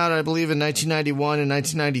came out, I believe, in 1991 and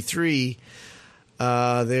 1993.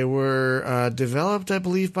 They were developed, I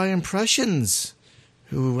believe, by Impressions,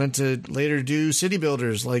 who went to later do city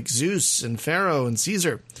builders like Zeus and Pharaoh and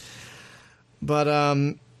Caesar. But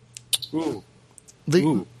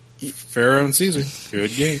Pharaoh and Caesar,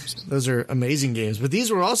 good games. Those are amazing games. But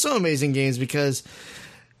these were also amazing games because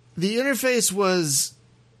the interface was...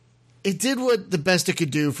 It did what the best it could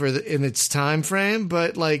do in its time frame,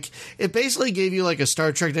 but like it basically gave you like a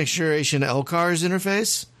Star Trek Next Generation LCARS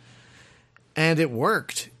interface, and it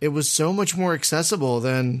worked. It was so much more accessible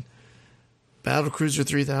than Battlecruiser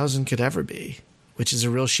 3000 could ever be, which is a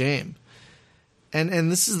real shame.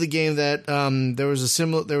 And this is the game that there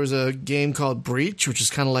was a game called Breach, which is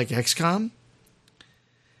kind of like XCOM.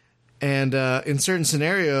 And in certain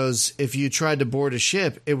scenarios, if you tried to board a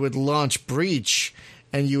ship, it would launch Breach.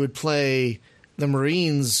 And you would play the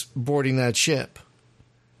Marines boarding that ship,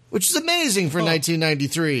 which is amazing for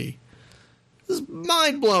 1993. It was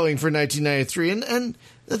mind-blowing for 1993. And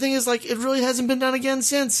the thing is, like, it really hasn't been done again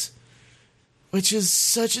since, which is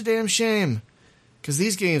such a damn shame. Because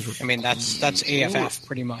these games were... I mean, that's AFF,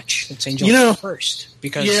 pretty much. It's Angels First.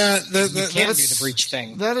 Because you can't do the Breach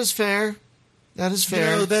thing. That is fair. That is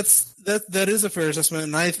fair. That is a fair assessment.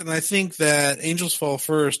 And I think that Angels Fall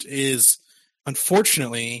First is...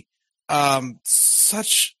 Unfortunately, I want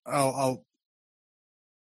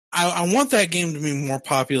that game to be more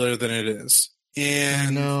popular than it is.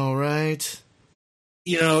 And I know, right?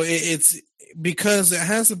 You know, it's because it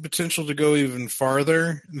has the potential to go even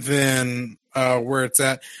farther than where it's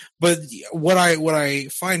at. But what I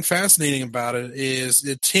find fascinating about it is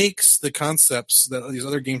it takes the concepts that these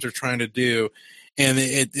other games are trying to do, and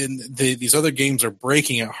these other games are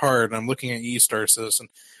breaking it hard. I'm looking at E-Star Citizen,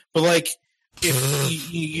 but like.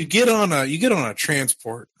 If you get on a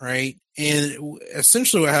transport, right, and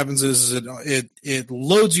essentially what happens is it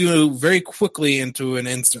loads you very quickly into an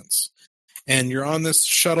instance, and you're on this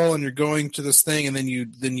shuttle and you're going to this thing, and then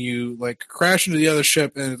you like crash into the other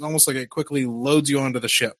ship, and it's almost like it quickly loads you onto the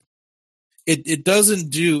ship. It doesn't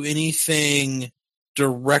do anything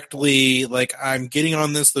directly like I'm getting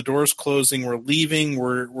on this, the door's closing, we're leaving,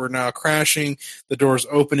 we're now crashing, the door's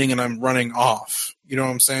opening, and I'm running off. You know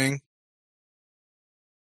what I'm saying?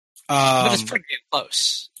 But it's pretty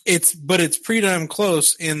close. It's pretty damn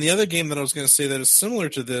close. And the other game that I was going to say that is similar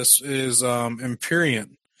to this is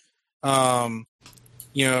Empyrean.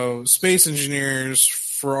 Space Engineers,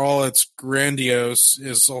 for all its grandiose,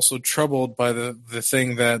 is also troubled by the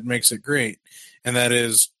thing that makes it great, and that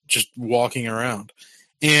is just walking around.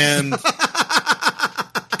 And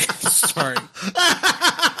sorry,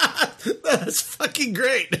 that's fucking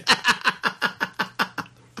great.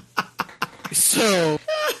 So.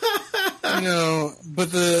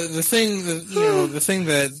 But the thing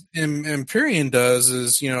that Empyrean does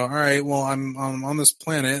is, all right, well, I'm on this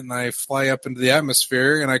planet and I fly up into the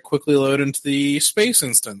atmosphere and I quickly load into the space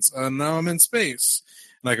instance. Now I'm in space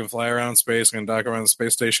and I can fly around space. I can dock around the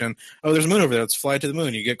space station. Oh, there's a moon over there. Let's fly to the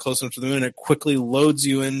moon. You get close enough to the moon and it quickly loads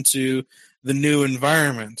you into the new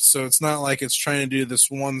environment. So it's not like it's trying to do this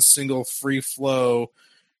one single free flow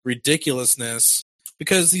ridiculousness.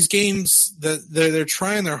 Because these games that they're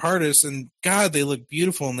trying their hardest, and God, they look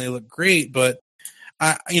beautiful and they look great. But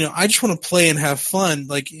I just want to play and have fun.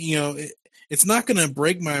 Like it's not going to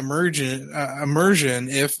break my immersion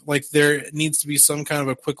if like there needs to be some kind of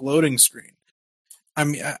a quick loading screen.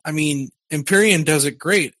 I mean, Empyrean does it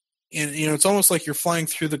great, and it's almost like you're flying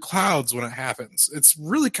through the clouds when it happens. It's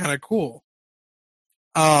really kind of cool.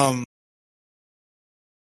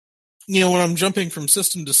 When I'm jumping from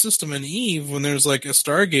system to system in EVE, when there's like a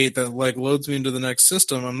Stargate that like loads me into the next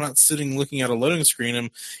system, I'm not sitting looking at a loading screen. And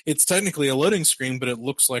it's technically a loading screen, but it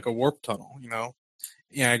looks like a warp tunnel,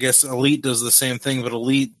 Yeah, I guess Elite does the same thing, but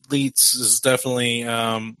Elites is definitely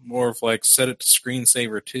more of like set it to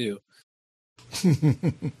screensaver too.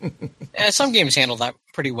 Some games handle that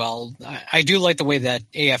pretty well. I do like the way that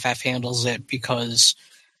AFF handles it because,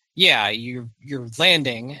 yeah, you're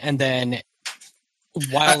landing and then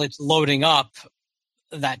while it's loading up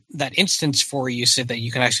that instance for you so that you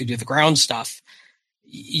can actually do the ground stuff,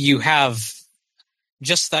 you have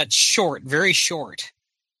just that short, very short,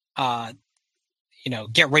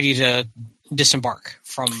 get ready to disembark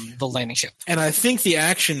from the landing ship. And I think the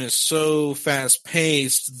action is so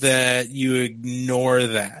fast-paced that you ignore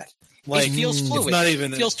that. Like, it feels fluid. It's not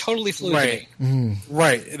even, it feels totally fluid right, to me.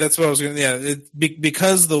 Right. That's what I was going to... Yeah,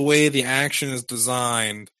 because the way the action is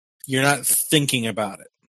designed, you're not thinking about it.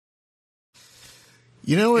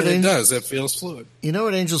 You know what? It does. It feels fluid. You know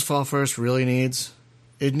what Angels Fall First really needs?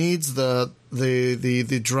 It needs the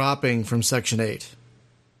dropping from Section 8.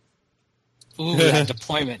 Ooh, that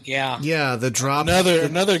deployment, yeah. Yeah, the drop.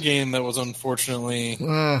 Another game that was unfortunately...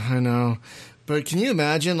 I know. But can you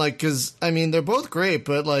imagine, because, they're both great,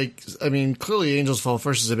 but, clearly Angels Fall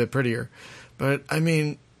First is a bit prettier. But,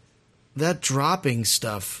 that dropping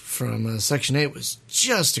stuff from Section 8 was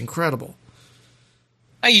just incredible.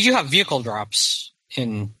 You do have vehicle drops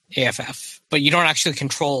in AFF, but you don't actually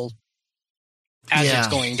control as it's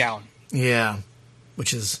going down. Yeah,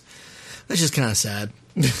 that's just kind of sad.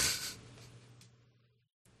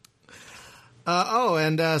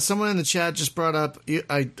 And someone in the chat just brought up,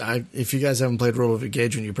 if you guys haven't played Rule of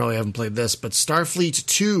Engagement, you probably haven't played this, but Starfleet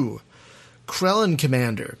 2, Krellin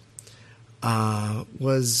Commander,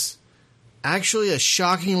 was actually a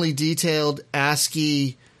shockingly detailed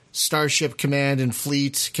ASCII starship command and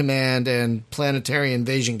fleet command and planetary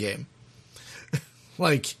invasion game.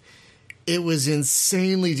 It was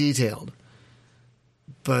insanely detailed,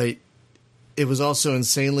 but it was also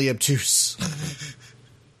insanely obtuse.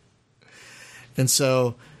 And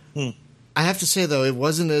so, I have to say though, it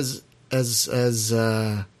wasn't as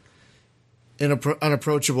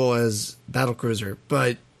unapproachable as Battlecruiser,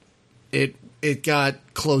 but it got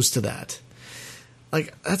close to that.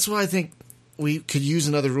 That's why I think we could use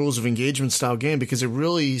another Rules of Engagement style game, because it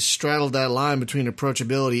really straddled that line between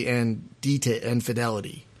approachability and detail and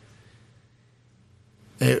fidelity.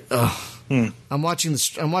 I'm watching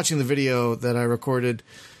the video that I recorded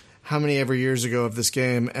how many ever years ago of this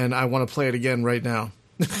game, and I want to play it again right now.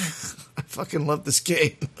 I fucking love this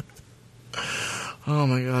game. Oh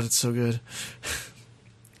my god, it's so good.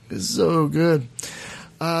 It's so good.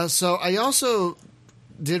 So I also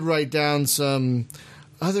did write down some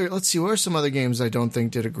other... Let's see, what are some other games I don't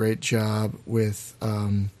think did a great job with...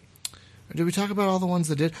 did we talk about all the ones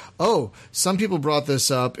that did? Oh, some people brought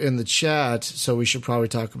this up in the chat, so we should probably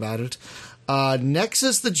talk about it.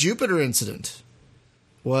 Nexus: The Jupiter Incident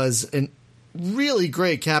was a really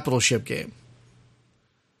great capital ship game.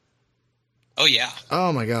 Oh, yeah.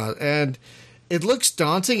 Oh, my God. And it looks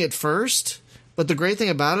daunting at first, but the great thing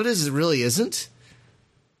about it is it really isn't.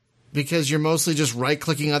 Because you're mostly just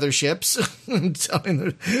right-clicking other ships and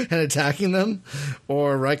attacking them,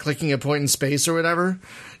 or right-clicking a point in space or whatever.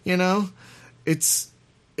 You know, it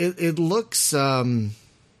looks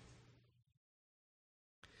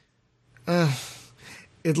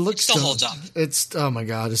it looks still holds up. It's, oh my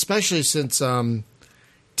god, especially since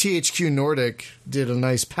THQ Nordic did a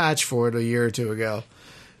nice patch for it a year or two ago,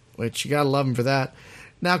 which you gotta love them for that.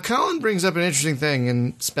 Now, Colin brings up an interesting thing,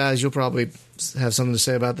 and Spaz, you'll probably have something to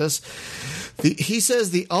say about this. He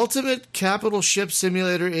says the ultimate capital ship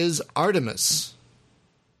simulator is Artemis.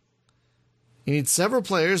 You need several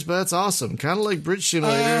players, but that's awesome. Kind of like Bridge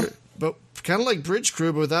Simulator, but kind of like Bridge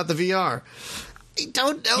Crew, but without the VR. I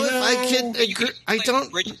don't know if I can agree. I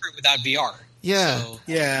don't Bridge Crew without VR. Yeah, so.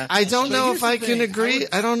 Yeah. I don't know if I can agree.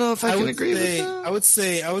 I don't know if I can agree with that. I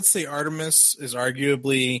would say Artemis is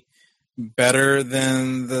arguably better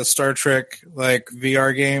than the Star Trek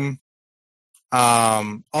VR game.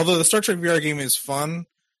 Although the Star Trek VR game is fun.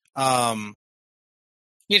 It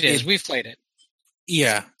is. We've played it.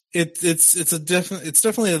 Yeah. It's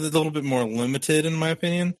definitely a little bit more limited in my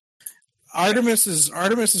opinion. Artemis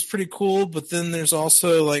is pretty cool, but then there's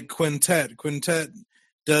also Quintet. Quintet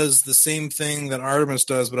does the same thing that Artemis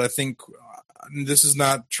does, but I think this is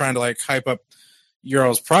not trying to hype up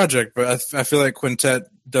Ural's project, but I feel like Quintet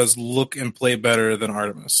does look and play better than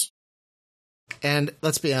Artemis. And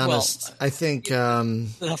let's be honest, I think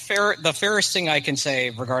the fairest thing I can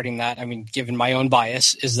say regarding that, given my own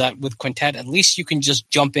bias, is that with Quintet, at least you can just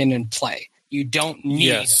jump in and play. You don't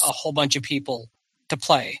need a whole bunch of people to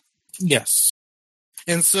play. Yes.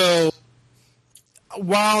 And so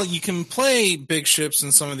while you can play big ships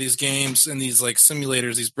in some of these games and these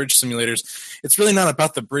simulators, these bridge simulators, it's really not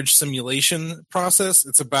about the bridge simulation process.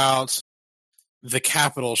 It's about the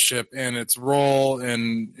capital ship and its role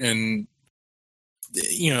and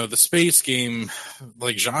the space game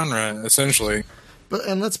genre essentially.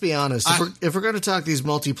 And let's be honest, if we're going to talk these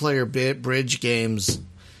multiplayer bridge games,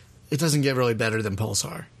 it doesn't get really better than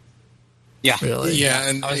Pulsar. Yeah, really. Yeah,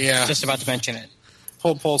 and I was just about to mention it.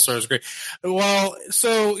 Pulsar is great. Well,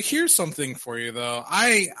 so here's something for you though.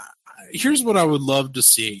 Here's what I would love to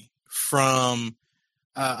see from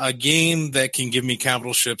a game that can give me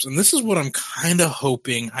capital ships, and this is what I'm kind of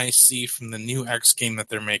hoping I see from the new X game that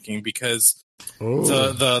they're making, because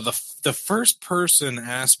the first person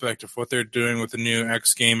aspect of what they're doing with the new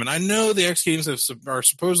X game, and I know the X games are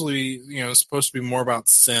supposedly supposed to be more about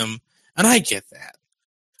sim, and I get that,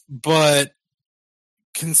 but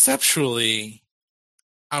conceptually,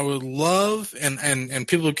 I would love, and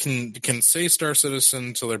people can say Star Citizen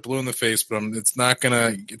until they're blue in the face, but it's not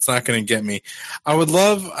gonna get me. I would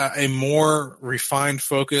love a more refined,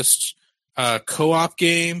 focused co-op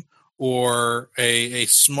game, or a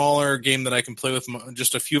smaller game that I can play with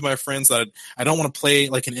just a few of my friends. That I don't want to play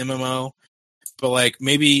like an MMO, but like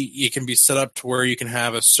maybe it can be set up to where you can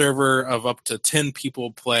have a server of up to 10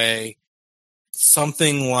 people play,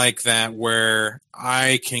 something like that, where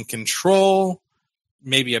I can control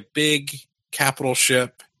maybe a big capital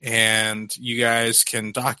ship, and you guys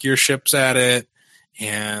can dock your ships at it,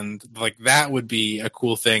 and like that would be a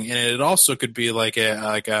cool thing. And it also could be like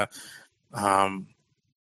a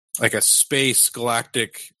space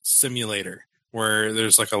galactic simulator where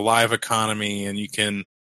there's like a live economy, and you can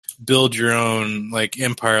build your own like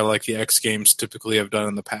empire, like the X games typically have done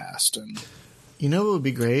in the past. And what would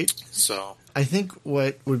be great? So I think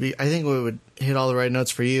what would hit all the right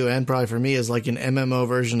notes for you and probably for me is like an MMO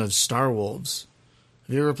version of Star Wolves.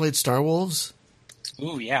 Have you ever played Star Wolves?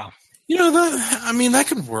 Ooh, yeah. That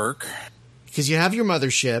could work. Because you have your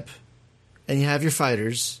mothership, and you have your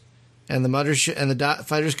fighters, and the mothership and the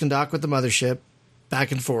fighters can dock with the mothership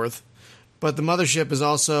back and forth. But the mothership is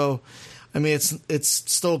also, it's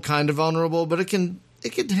still kind of vulnerable, but it can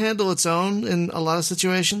handle its own in a lot of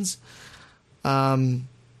situations.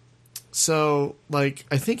 So, like,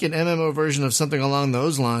 I think an MMO version of something along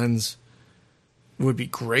those lines would be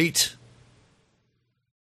great.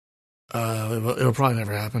 It'll probably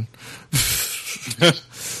never happen.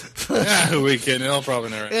 Yeah, we can. It'll probably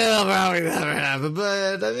never happen.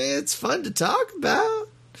 But, it's fun to talk about.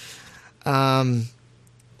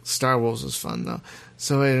 Star Wars was fun, though.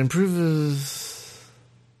 So, it improves...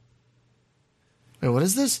 Wait, what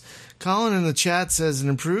is this? Colin in the chat says, an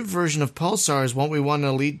improved version of Pulsars, won't we want an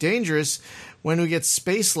Elite Dangerous when we get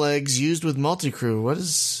Space Legs used with multi-crew? What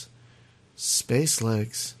is Space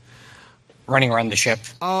Legs? Running around the ship.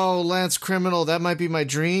 Oh, Lance Criminal, that might be my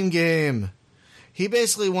dream game. He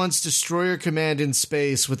basically wants Destroyer Command in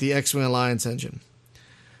space with the X-Wing Alliance engine.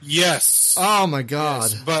 Yes. Oh my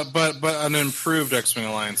God. Yes, but an improved X-Wing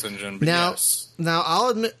Alliance engine. But now, yes. Now, I'll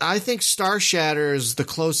admit, I think Star Shatter is the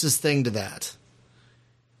closest thing to that.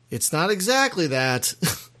 It's not exactly that,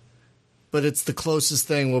 but it's the closest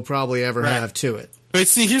thing we'll probably ever have to it. But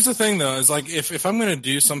see, here's the thing, though, is like if I'm going to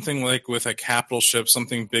do something like with a capital ship,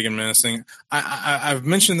 something big and menacing, I've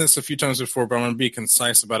mentioned this a few times before, but I'm going to be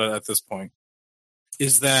concise about it at this point,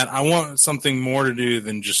 is that I want something more to do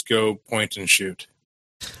than just go point and shoot.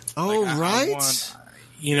 Oh, like, right.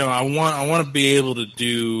 I want to be able to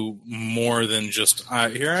do more than just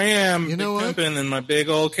here I am, pimping in my big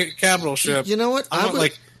old capital ship. You know what? I want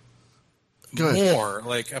like more.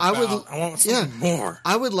 I want something more.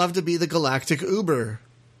 I would love to be the galactic Uber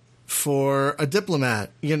for a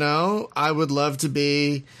diplomat. I would love to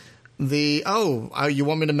be you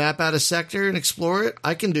want me to map out a sector and explore it?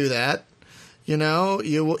 I can do that. You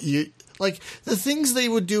like the things they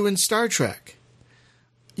would do in Star Trek.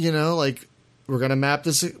 Like, we're gonna map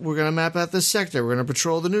this. We're gonna map out this sector. We're gonna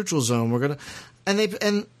patrol the neutral zone.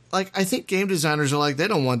 I think game designers are like, they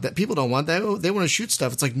don't want that. People don't want that. They want to shoot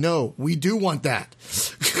stuff. It's like, no, we do want that.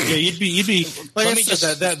 Yeah, you'd be like I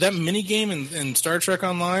said, that mini game in Star Trek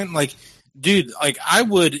Online. Like, dude, like I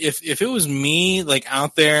would if it was me like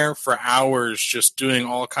out there for hours just doing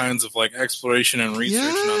all kinds of like exploration and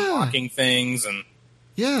research and unlocking things and.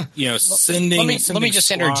 Yeah, sending. Let me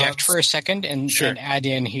just interject for a second and add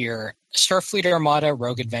in here Starfleet Armada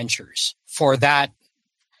Rogue Adventures for that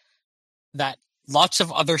lots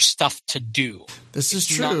of other stuff to do. This is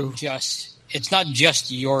true. It's not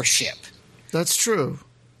just your ship. That's true.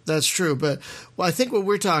 But I think what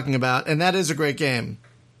we're talking about, and that is a great game,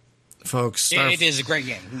 folks. It is a great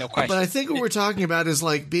game, no question. But I think what we're talking about is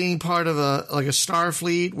like being part of a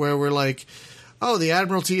Starfleet where we're like, oh, the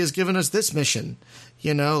Admiralty has given us this mission.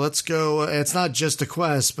 Let's go. It's not just a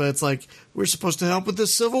quest, but it's like we're supposed to help with the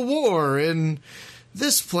Civil War in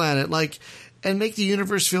this planet, like, and make the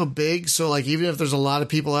universe feel big. So, like, even if there's a lot of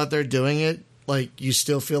people out there doing it, like, you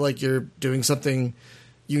still feel like you're doing something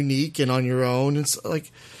unique and on your own. It's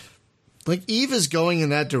like Eve is going in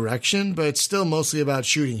that direction, but it's still mostly about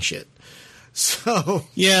shooting shit. So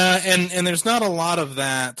yeah, and there's not a lot of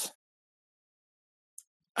that.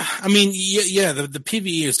 I mean, yeah, the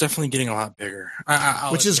PvE is definitely getting a lot bigger,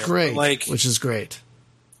 which is great. Which is great.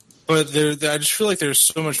 But I just feel like there's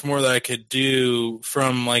so much more that I could do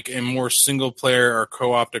from like a more single player or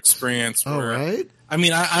co-op experience. Oh, right. I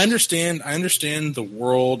mean, I understand the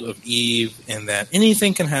world of Eve and that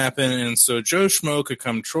anything can happen, and so Joe Schmo could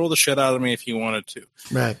come troll the shit out of me if he wanted to.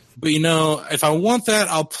 Right. But if I want that,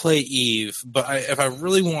 I'll play Eve. But if I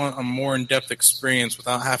really want a more in-depth experience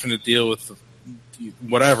without having to deal with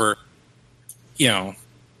whatever, yeah.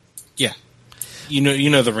 You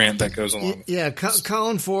know the rant that goes along. Yeah,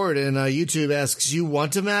 Colin Ford in YouTube asks, "You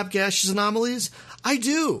want to map Gash's anomalies?" I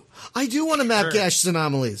do. I do want to map Gash's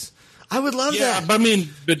anomalies. I would love that.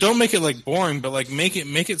 But don't make it like boring. But like make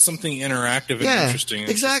it something interactive and interesting.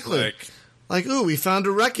 It's exactly. Like, ooh, we found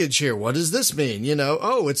a wreckage here. What does this mean?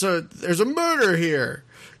 There's a murder here.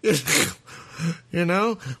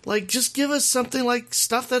 Like just give us something like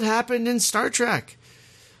stuff that happened in Star Trek.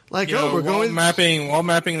 Like, while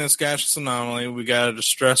mapping this gaseous anomaly, we got a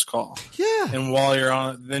distress call. Yeah. And while you're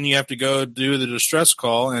on, then you have to go do the distress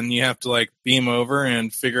call, and you have to like beam over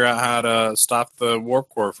and figure out how to stop the warp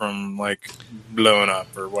core from like blowing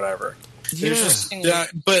up or whatever. Yeah.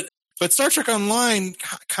 But Star Trek Online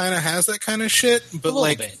kind of has that kind of shit, but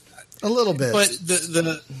a little bit. But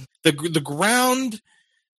the ground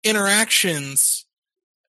interactions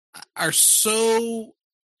are so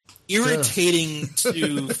irritating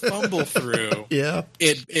to fumble through. Yeah,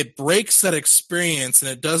 it breaks that experience, and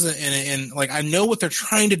it doesn't. And like I know what they're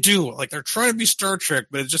trying to do. Like they're trying to be Star Trek,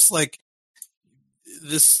 but it's just like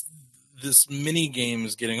this mini game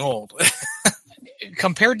is getting old.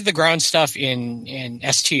 Compared to the ground stuff in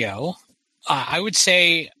STO, I would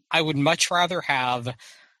say I would much rather have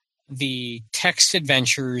the text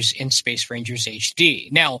adventures in Space Rangers HD.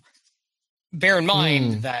 Now, bear in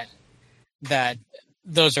mind that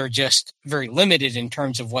those are just very limited in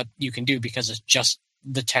terms of what you can do because it's just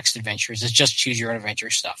the text adventures. It's just choose your own adventure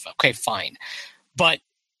stuff. Okay, fine. But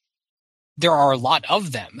there are a lot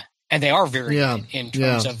of them, and they are very good in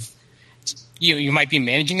terms of you might be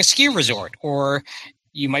managing a ski resort, or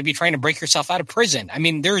you might be trying to break yourself out of prison. I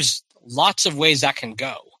mean, there's lots of ways that can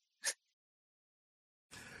go.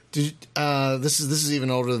 This is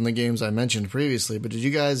even older than the games I mentioned previously, but did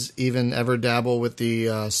you guys even ever dabble with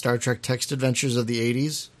the Star Trek text adventures of the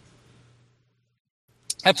 80s?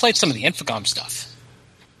 I played some of the Infocom stuff.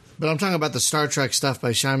 But I'm talking about the Star Trek stuff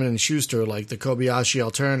by Simon & Schuster, like the Kobayashi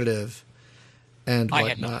Alternative and whatnot. I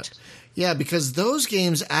had not. Yeah, because those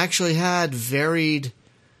games actually had varied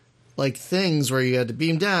like things where you had to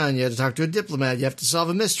beam down, you had to talk to a diplomat, you have to solve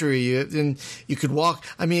a mystery, and you could walk.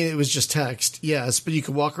 I mean, it was just text, yes, but you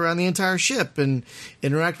could walk around the entire ship and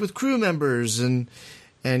interact with crew members and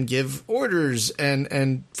give orders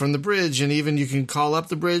and from the bridge, and even you can call up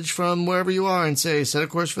the bridge from wherever you are and say, set a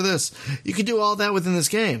course for this. You could do all that within this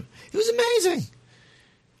game. It was amazing.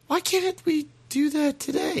 Why can't we do that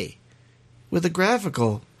today with a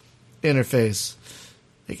graphical interface?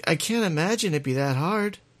 I can't imagine it'd be that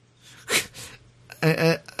hard.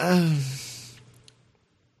 There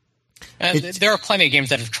are plenty of games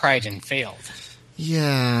that have tried and failed.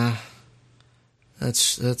 Yeah,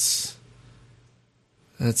 that's.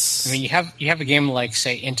 I mean, you have a game like,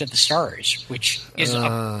 say, Into the Stars, which is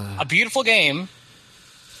a beautiful game.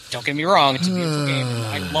 Don't get me wrong; it's a beautiful game.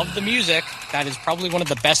 I love the music. That is probably one of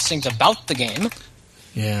the best things about the game.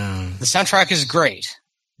 Yeah, the soundtrack is great,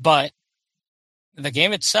 but the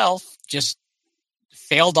game itself just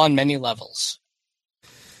failed on many levels.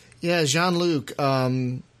 Yeah, Jean-Luc, yeah,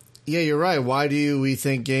 you're right. Why do we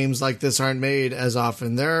think games like this aren't made as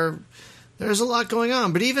often? There's a lot going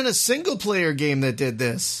on, but even a single-player game that did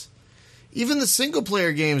this, even the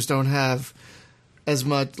single-player games don't have as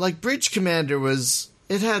much. Like Bridge Commander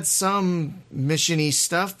it had some mission-y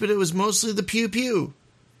stuff, but it was mostly the pew-pew.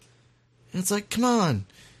 It's like, come on.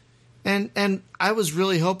 And I was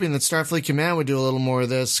really hoping that Starfleet Command would do a little more of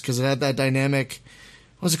this because it had that dynamic,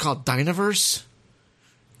 what was it called, Dynaverse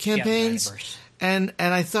campaigns? Yeah, Dynaverse. And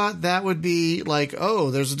I thought that would be like, oh,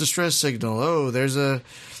 there's a distress signal. Oh, there's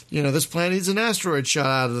this planet needs an asteroid shot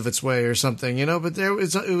out of its way or something, but it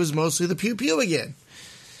was mostly the pew-pew again.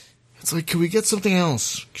 It's like, can we get something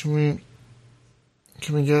else? Can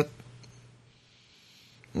we get...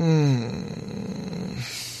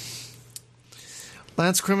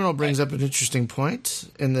 Lance Criminal brings up an interesting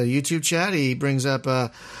point in the YouTube chat. He brings up,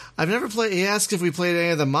 I've never played, he asks if we played any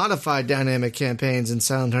of the modified dynamic campaigns in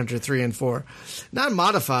Silent Hunter 3 and 4. Not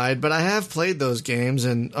modified, but I have played those games,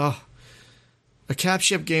 and, a cap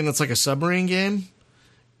ship game that's like a submarine game?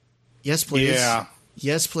 Yes, please. Yeah.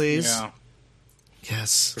 Yes, please. Yeah.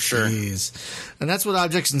 Yes, for sure. Geez. And that's what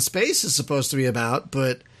Objects in Space is supposed to be about,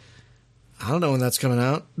 but I don't know when that's coming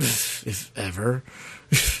out, if ever.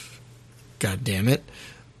 God damn it.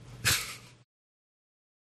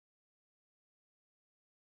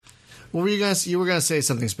 What were you guys? You were going to say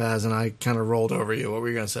something, Spaz, and I kind of rolled over you. What were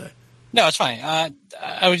you going to say? No, it's fine.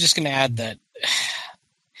 I was just going to add that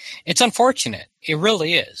it's unfortunate. It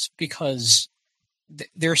really is, because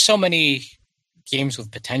there are so many games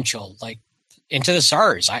with potential, like Into the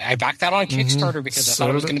Stars. I backed that on Kickstarter because I thought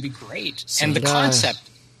it was going to be great. And the concept,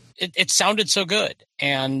 it sounded so good.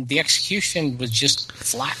 And the execution was just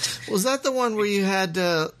flat. Was that the one where you had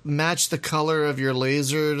to match the color of your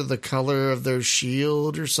laser to the color of their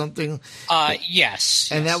shield or something? Yes.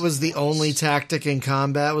 And that was the only tactic in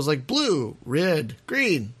combat. It was like blue, red,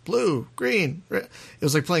 green, blue, green. Red. It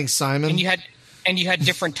was like playing Simon. And you had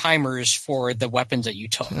different timers for the weapons that you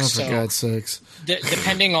took. Oh, for God's sakes!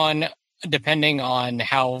 Depending on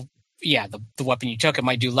how, the weapon you took, it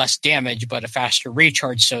might do less damage but a faster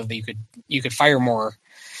recharge, so that you could fire more.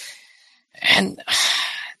 And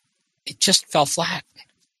it just fell flat,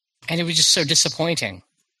 and it was just so disappointing.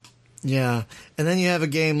 Yeah, and then you have a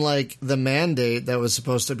game like The Mandate that was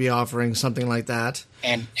supposed to be offering something like that,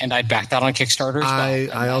 and I backed that on Kickstarter as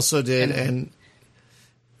well. I also did, and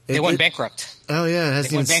they went bankrupt. Oh yeah,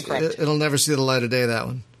 it went bankrupt. It'll never see the light of day. That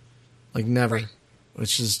one, like never, right.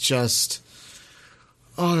 Which is just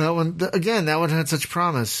that one had such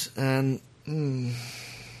promise, and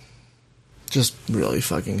just really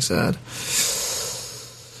fucking sad.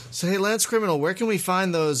 So hey, Lance Criminal, where can we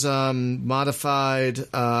find those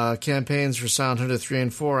modified campaigns for Silent Hill 3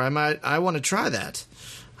 and 4? I want to try that.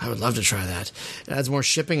 I would love to try that. It adds more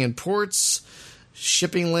shipping and ports,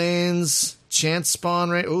 shipping lanes, chance spawn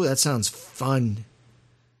rate. Ooh, that sounds fun.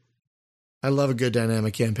 I love a good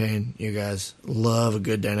dynamic campaign, you guys. Love a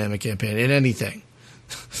good dynamic campaign in anything.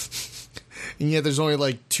 And yet there's only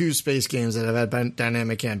like 2 space games that have had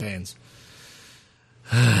dynamic campaigns.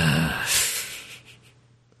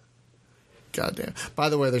 Goddamn. By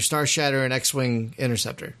the way, there's Star Shatter and X-Wing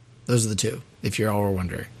Interceptor. Those are the 2, if you're all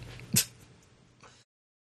wondering.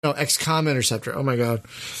 No, XCOM Interceptor. Oh my God.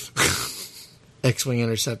 X-Wing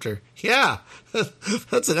Interceptor. Yeah,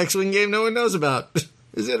 that's an X-Wing game no one knows about.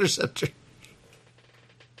 Is Interceptor.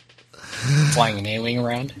 Flying an A-Wing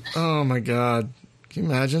around. Oh my God. Can you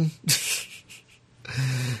imagine?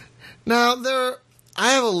 Now,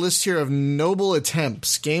 I have a list here of noble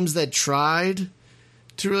attempts, games that tried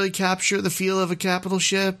to really capture the feel of a capital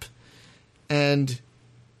ship, and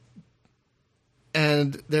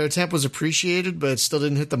their attempt was appreciated, but it still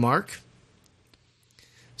didn't hit the mark.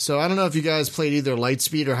 So I don't know if you guys played either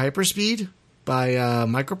Lightspeed or Hyperspeed by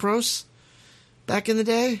Microprose back in the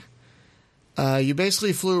day. You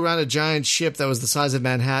basically flew around a giant ship that was the size of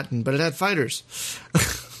Manhattan, but it had fighters.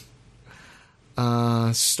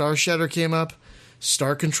 Star Shatter came up.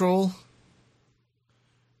 Star Control.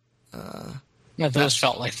 Those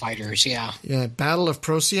felt like fighters, yeah. Yeah, Battle of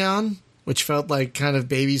Procyon, which felt like kind of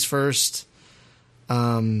Baby's first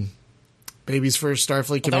Starfleet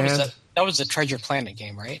Command. That was the Treasure Planet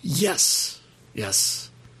game, right? Yes.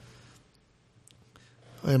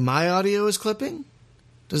 And my audio is clipping?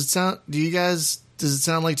 Does it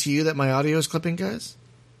sound like to you that my audio is clipping, guys?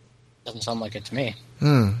 Doesn't sound like it to me.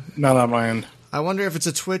 Not on my end. I wonder if it's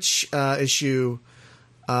a Twitch issue.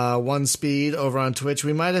 One speed over on Twitch.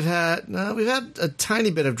 We've had a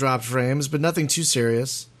tiny bit of dropped frames, but nothing too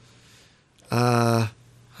serious. My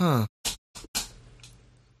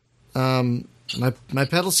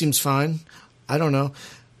pedal seems fine. I don't know.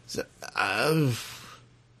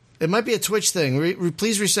 It might be a Twitch thing.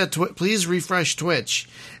 Please refresh Twitch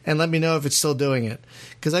and let me know if it's still doing it.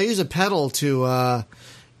 Because I use a pedal to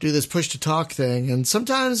do this push to talk thing, and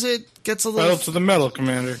sometimes it gets a little. Pedal to the metal,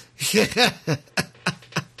 Commander. Yeah.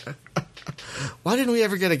 Why didn't we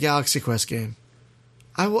ever get a Galaxy Quest game?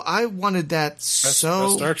 I wanted that That's so.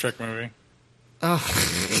 a Star Trek movie.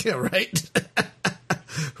 Oh, yeah, right.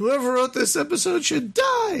 Whoever wrote this episode should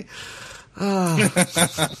die.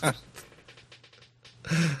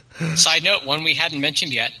 Side note, one we hadn't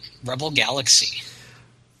mentioned yet: Rebel Galaxy.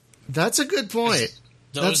 That's a good point.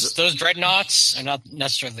 Those dreadnoughts, and not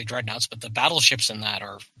necessarily dreadnoughts, but the battleships in that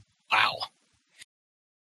are wow.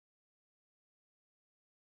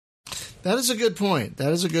 That is a good point.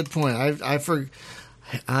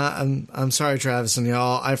 I'm sorry, Travis and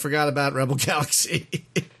y'all. I forgot about Rebel Galaxy.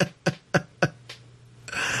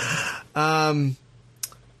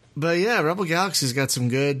 But yeah, Rebel Galaxy's got some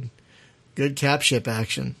good cap ship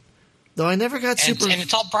action. Though I never got super. And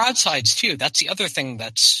it's all broadsides too. That's the other thing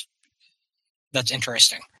that's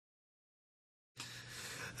interesting.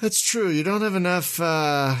 That's true. You don't have enough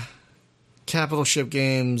capital ship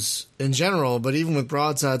games in general, but even with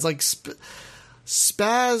broadsides, like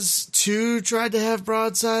Spaz 2 tried to have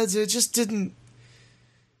broadsides. It just didn't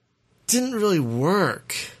really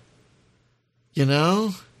work. You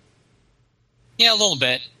know? Yeah, a little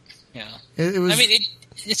bit. Yeah. It was. I mean,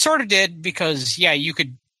 it sort of did because, yeah, you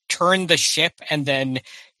could turn the ship and then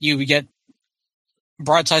you would get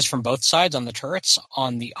broadsides from both sides on the turrets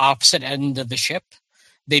on the opposite end of the ship.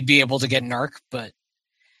 They'd be able to get an arc, but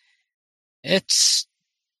I'd say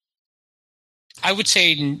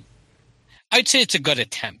it's a good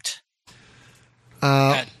attempt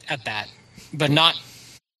at that, but not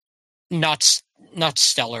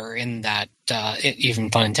stellar in that, even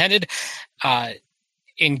pun intended,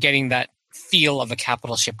 in getting that feel of a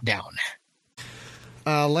capital ship down.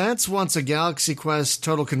 Lance wants a Galaxy Quest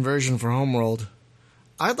total conversion for Homeworld.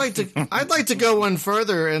 I'd like to go one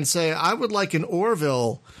further and say I would like an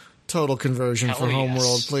Orville total conversion for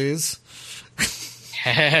Homeworld, please.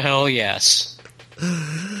 Hell yes.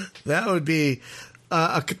 That would be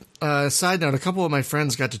a side note. A couple of my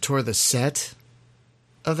friends got to tour the set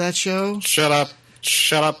of that show. Shut up.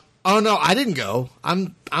 Oh no, I didn't go.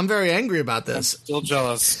 I'm very angry about this. I'm still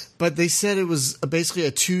jealous. But they said it was basically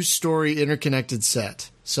a 2-story interconnected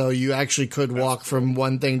set. So you actually could walk from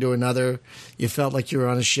one thing to another. You felt like you were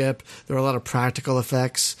on a ship. There were a lot of practical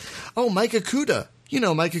effects. Oh, Mike Akuda. You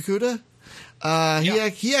know Mike Akuda? Yeah.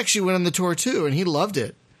 He actually went on the tour too, and he loved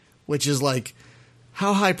it. Which is like,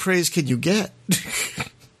 how high praise can you get?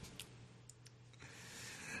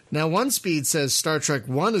 Now, One Speed says Star Trek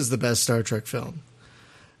 1 is the best Star Trek film.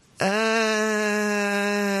 Some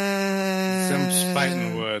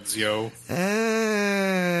fighting words, yo.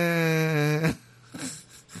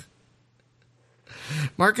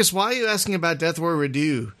 Marcus, why are you asking about Death War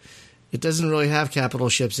Redo? It doesn't really have capital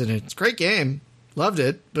ships in it. It's a great game. Loved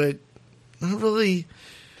it, but not really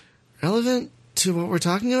relevant to what we're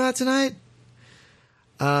talking about tonight.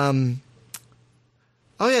 Oh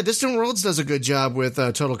yeah, Distant Worlds does a good job with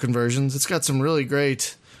total conversions. It's got some really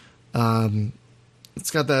great...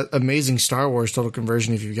 it's got that amazing Star Wars total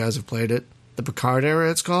conversion, if you guys have played it. The Picard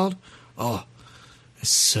era, it's called. Oh,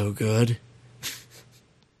 it's so good.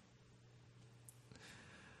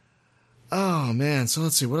 Oh, man. So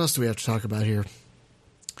let's see. What else do we have to talk about here?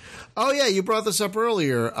 Oh, yeah. You brought this up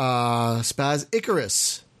earlier. Spaz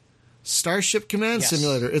Icarus. Starship Command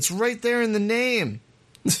Simulator. It's right there in the name.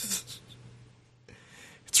 It's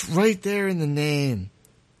right there in the name.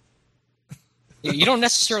 You don't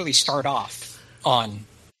necessarily start off on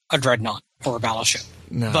a dreadnought or a battleship.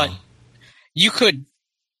 No. But you could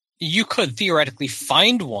theoretically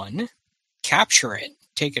find one, capture it,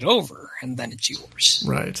 take it over, and then it's yours.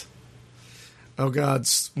 Right. Oh, God.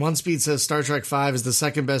 One Speed says Star Trek V is the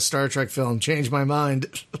second best Star Trek film. Change my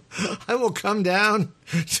mind. I will come down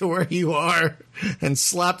to where you are and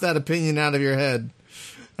slap that opinion out of your head.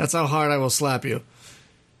 That's how hard I will slap you.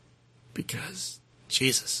 Because,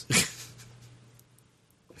 Jesus.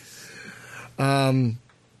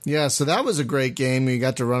 Yeah, so that was a great game. You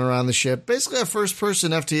got to run around the ship. Basically a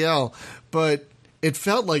first-person FTL, but it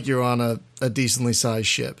felt like you're on a decently sized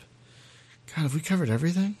ship. God, have we covered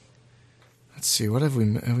everything? Let's see. What have we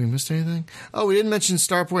missed anything? Oh, we didn't mention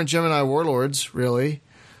Starpoint Gemini Warlords, really,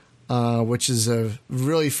 which is a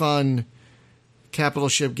really fun capital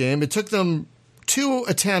ship game. It took them 2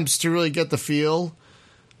 attempts to really get the feel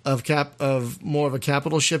of more of a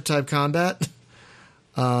capital ship type combat.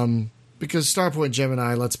 Because Starpoint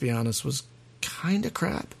Gemini, let's be honest, was kind of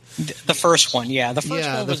crap. The first one, yeah. The first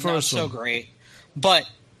one was not so great. But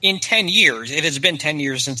in 10 years, it has been 10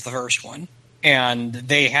 years since the first one, and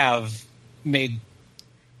they have made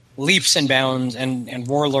leaps and bounds, and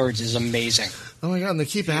Warlords is amazing. Oh my God, and they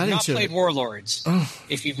keep adding to it.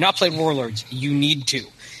 If you've not played Warlords, you need to.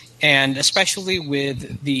 And especially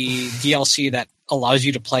with the DLC that allows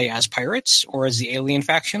you to play as pirates or as the alien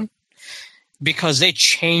faction, because they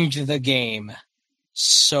changed the game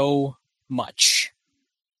so much.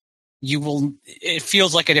 It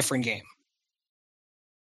feels like a different game.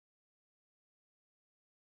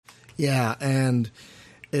 Yeah, and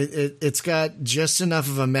it's got just enough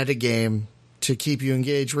of a metagame to keep you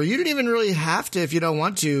engaged, where you don't even really have to, if you don't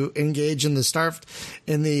want to, engage in the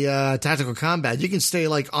tactical combat. You can stay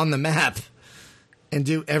like on the map and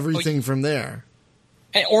do everything from there.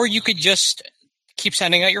 Or you could just keep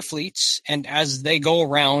sending out your fleets, and as they go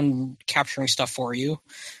around capturing stuff for you,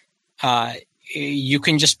 you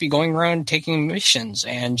can just be going around taking missions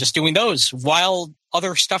and just doing those while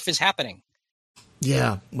other stuff is happening.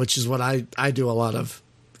 Yeah, which is what I do a lot of,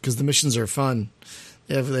 because the missions are fun.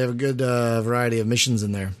 They have a good variety of missions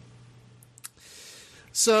in there.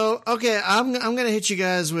 So, okay, I'm going to hit you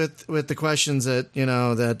guys with the questions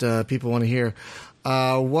that, people want to hear.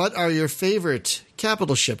 What are your favorite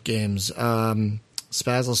capital ship games?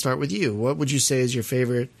 Spaz, I'll start with you. What would you say is your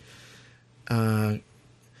favorite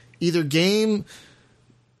either game?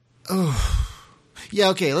 Oh, yeah,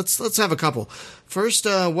 okay, let's have a couple. First,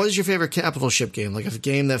 what is your favorite capital ship game? Like a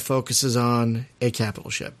game that focuses on a capital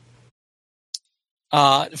ship.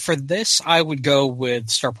 For this, I would go with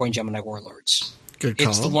Starpoint Gemini Warlords. Good call.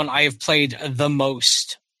 It's the one I have played the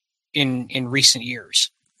most in recent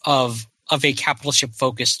years of a capital ship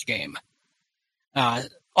focused game.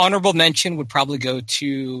 Honorable mention would probably go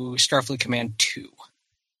to Starfleet Command 2.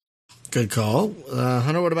 Good call.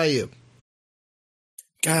 Hunter, what about you?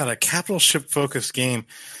 God, a capital ship focused game.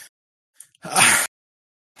 I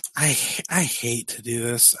hate to do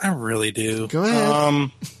this. I really do. Go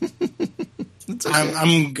ahead. It's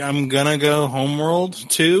okay. I'm gonna go Homeworld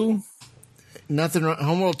 2. Nothing wrong.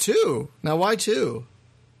 Homeworld 2. Now, why 2?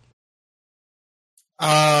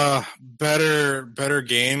 Better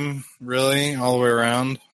game, really, all the way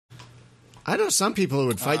around. I know some people who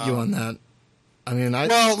would fight you on that. I mean,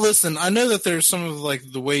 well, listen, I know that there's some of like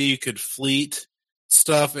the way you could fleet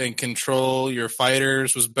stuff and control your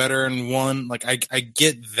fighters was better in 1. Like I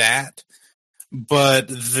get that, but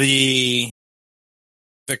the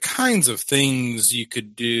kinds of things you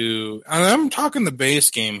could do. I'm talking the base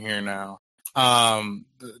game here now.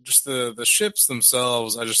 Just the ships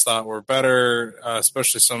themselves, I just thought were better,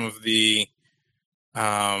 especially some of the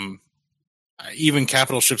even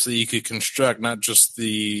capital ships that you could construct, not just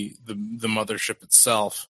the mothership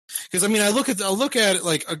itself. Because I mean, I look at it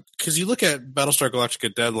like because you look at Battlestar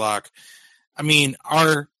Galactica Deadlock. I mean,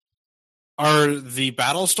 are the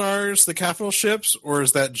Battlestars the capital ships, or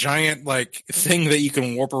is that giant like thing that you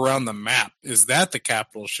can warp around the map? Is that the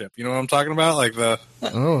capital ship? You know what I'm talking about? Like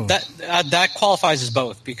that qualifies as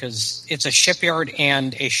both because it's a shipyard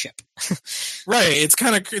and a ship. Right. It's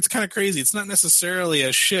kind of crazy. It's not necessarily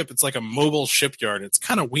a ship. It's like a mobile shipyard. It's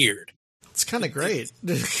kind of weird. It's kind of great.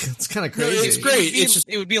 It's kind of crazy. No, it's great.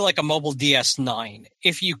 It would be like a mobile DS9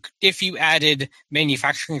 if you added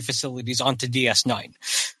manufacturing facilities onto DS9.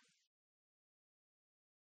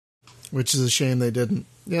 Which is a shame they didn't.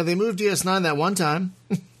 Yeah, they moved DS9 that one time,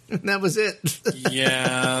 and that was it.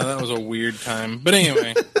 Yeah, that was a weird time. But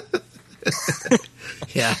anyway.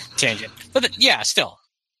 Yeah. Tangent. But yeah, still.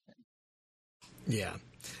 Yeah.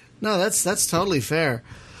 No, that's totally fair.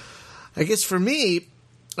 I guess for me,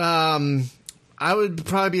 I would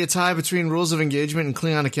probably be a tie between Rules of Engagement and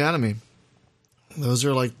Klingon Academy. Those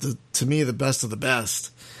are like to me the best of the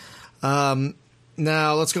best.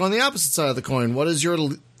 Now let's go on the opposite side of the coin. What is your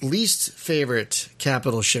least favorite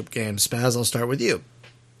capital ship game? Spaz, I'll start with you.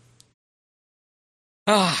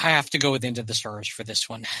 I have to go with Into the Stars for this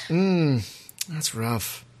one. That's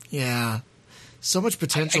rough. Yeah. So much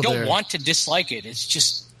potential I there. don't want to dislike it. It's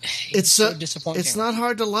just it's so disappointing. It's not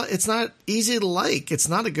hard to like. It's not easy to like. It's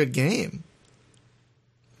not a good game.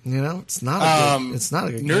 You know, it's not a good. It's not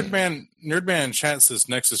a good game. Nerdman in chat says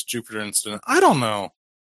Nexus Jupiter Incident. I don't know.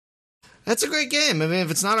 That's a great game. I mean,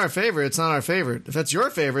 if it's not our favorite, it's not our favorite. If that's your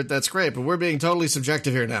favorite, that's great. But we're being totally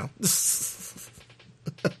subjective here now.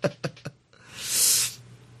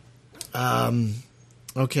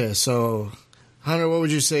 Okay, so Hunter, what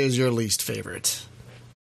would you say is your least favorite?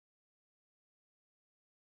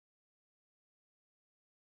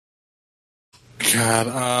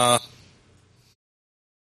 God,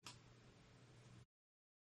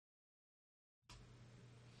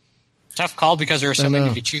 tough call because there are so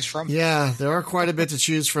many to choose from. Yeah, there are quite a bit to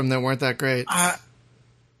choose from that weren't that great.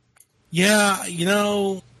 Yeah, you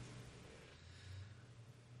know,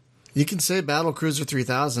 you can say Battle Cruiser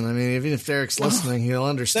 3000. I mean, even if Derek's listening, he'll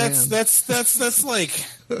understand. That's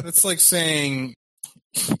like saying,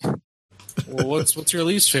 well, what's your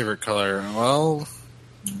least favorite color? Well,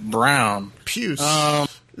 brown. Puce.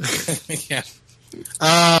 Yeah.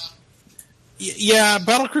 Yeah,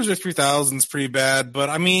 Battlecruiser 3000 is pretty bad, but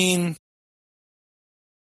I mean,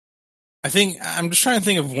 I'm just trying to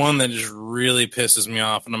think of one that just really pisses me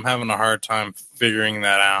off, and I'm having a hard time figuring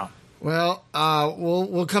that out. Well,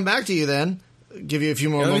 we'll come back to you then. Give you a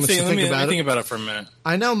few more moments to think about it. Let me think about it for a minute.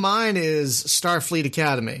 I know mine is Starfleet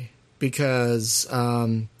Academy because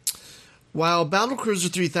while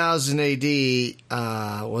Battlecruiser 3000 AD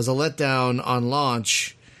was a letdown on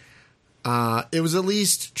launch, it was at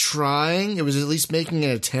least trying. It was at least making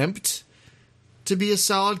an attempt to be a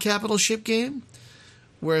solid capital ship game.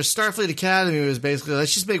 Whereas Starfleet Academy was basically,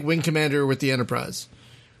 let's just make Wing Commander with the Enterprise.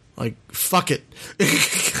 Like, fuck it.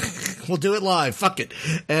 We'll do it live. Fuck it.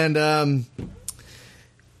 And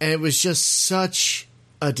it was just such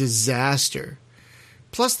a disaster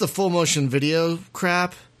Plus the full motion video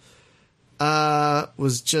crap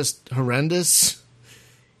was just horrendous.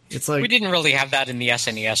 It's like we didn't really have that in the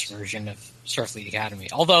SNES version of Starfleet Academy,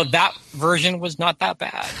 although that version was not that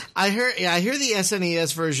bad. I hear the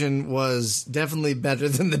SNES version was definitely better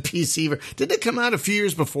than the PC version. Didn't it come out a few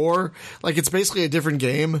years before? Like, it's basically a different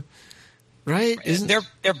game, right?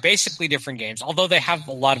 They're basically different games, although they have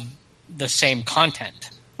a lot of the same content.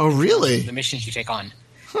 Oh, really? The missions you take on.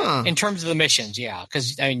 Huh. In terms of the missions, yeah,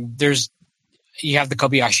 because you have the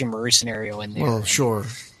Kobayashi Maru scenario in there. Well, sure.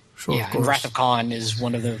 Yeah, and Wrath of Khan is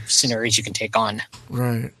one of the scenarios you can take on.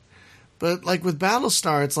 Right. But like with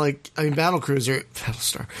Battlestar, it's like, I mean,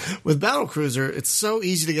 Battlestar. With Battlecruiser, it's so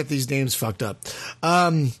easy to get these names fucked up.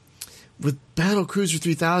 With Battlecruiser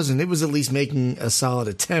 3000, it was at least making a solid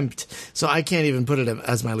attempt, so I can't even put it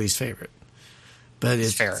as my least favorite. But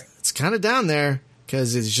it's fair. It's kind of down there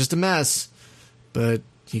because it's just a mess. But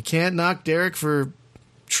you can't knock Derek for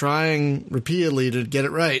trying repeatedly to get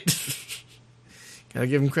it right. Gotta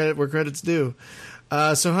give him credit where credit's due.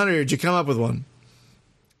 So, Hunter, did you come up with one?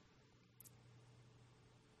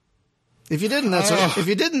 If you didn't,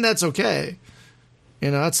 that's okay.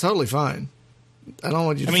 You know, that's totally fine. I don't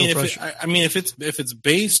want you to feel pressure. If it's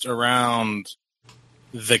based around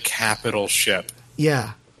the capital ship,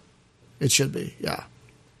 yeah, it should be. Yeah.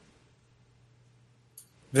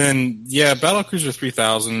 Then Battlecruiser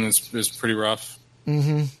 3000 is pretty rough.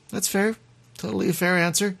 Mm-hmm. That's fair. Totally a fair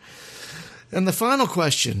answer. And the final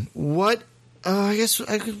question: what? I guess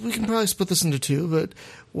we can probably split this into two. But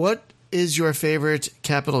what is your favorite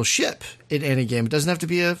capital ship in any game? It doesn't have to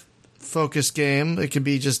be a focused game. It could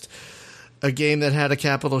be just a game that had a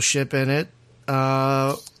capital ship in it.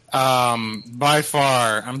 By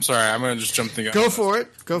far, I'm sorry, I'm going to just jump the gun. Go for it.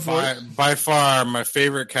 By far, my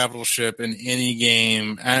favorite capital ship in any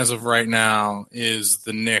game, as of right now, is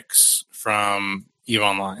the Nyx from EVE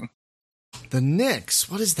Online. The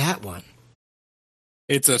Nyx? What is that one?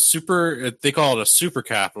 It's they call it a super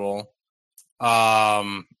capital.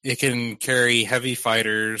 It can carry heavy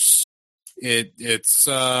fighters. It's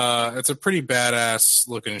a pretty badass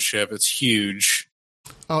looking ship. It's huge.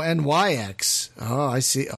 Oh, NYX. Oh, I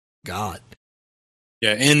see. Oh, God.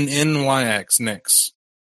 Yeah, NYX Nyx.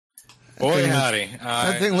 Boy, howdy!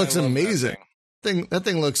 That thing looks amazing. That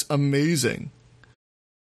thing looks amazing.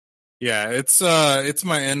 Yeah, it's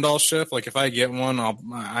my end all ship. Like if I get one,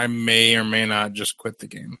 I may or may not just quit the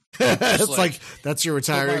game. It's like that's your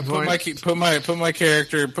retiring point. Put my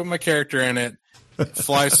character in it,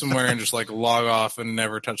 fly somewhere, and just like log off and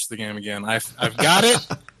never touch the game again. I've got it.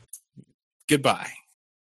 Goodbye.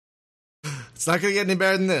 It's not going to get any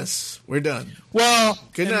better than this. We're done. Well,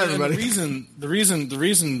 good night, everybody. The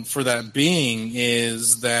reason for that being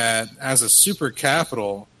is that as a super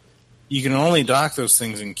capital, you can only dock those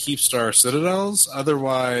things in Keep Star Citadels.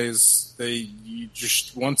 Otherwise,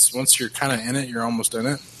 once you're kind of in it, you're almost in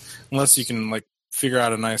it. Unless you can like figure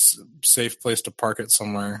out a nice, safe place to park it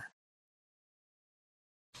somewhere.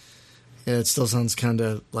 Yeah, it still sounds kind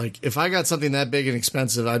of like if I got something that big and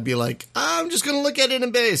expensive, I'd be like, I'm just going to look at it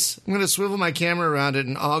in base. I'm going to swivel my camera around it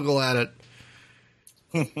and ogle at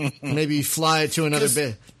it. Maybe fly it to another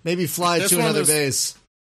base. Maybe fly it to another base.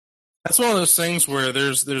 That's one of those things where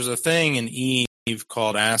there's a thing in EVE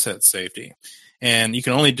called asset safety, and you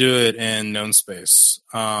can only do it in known space.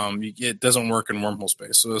 It doesn't work in wormhole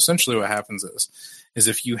space. So essentially what happens is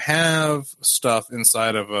if you have stuff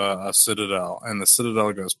inside of a citadel and the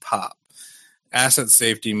citadel goes pop, asset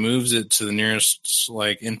safety moves it to the nearest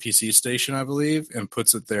like NPC station, I believe, and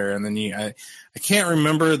puts it there. And then I can't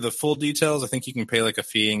remember the full details. I think you can pay like a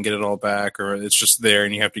fee and get it all back, or it's just there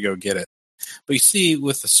and you have to go get it. But you see,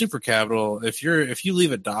 with the super capital, if you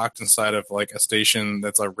leave it docked inside of like a station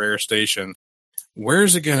that's a rare station,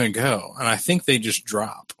 where's it going to go? And I think they just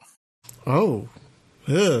drop. Oh,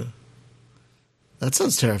 yeah. That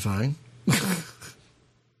sounds terrifying. It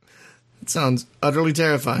sounds utterly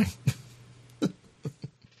terrifying.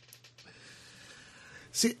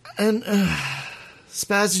 See, and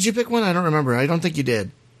Spaz, did you pick one? I don't remember. I don't think you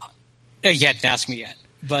did. You hadn't asked me yet.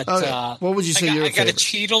 But what would you say your favorite? I got to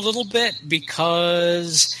cheat a little bit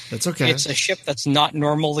because that's okay. It's a ship that's not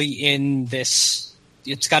normally in this.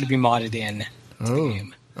 It's got to be modded in. The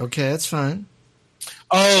game. Okay, that's fine.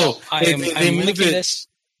 Oh, so I'm moving this.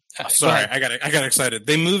 Sorry, I got excited.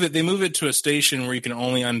 They move it to a station where you can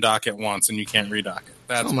only undock it once and you can't redock it.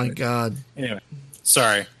 That's oh my god. Anyway,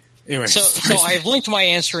 sorry. Anyway, so I've linked my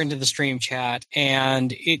answer into the stream chat,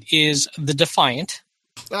 and it is the Defiant.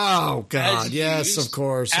 Oh god, yes, of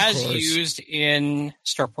course. Used in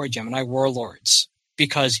Starport Gemini Warlords,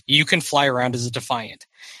 because you can fly around as a Defiant,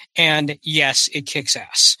 and yes, it kicks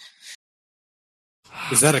ass.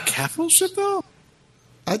 Is that a capital ship, though?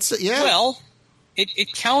 I'd say, yeah. Well,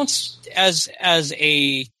 it counts as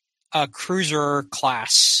a cruiser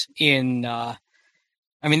class in.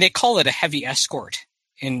 They call it a heavy escort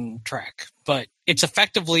in Trek, but it's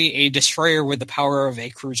effectively a destroyer with the power of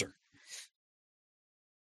a cruiser.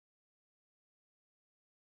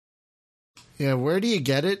 Yeah, where do you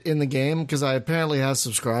get it in the game? Because I apparently have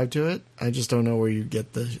subscribed to it. I just don't know where you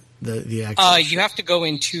get the actual. You have to go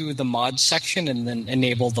into the mod section and then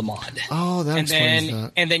enable the mod. Oh, that explains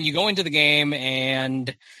that. And then you go into the game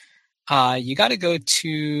and you got to go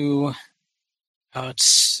to.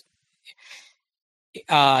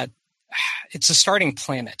 It's a starting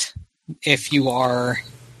planet. If you are,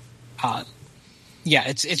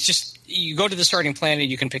 it's just you go to the starting planet.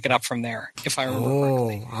 You can pick it up from there. If I remember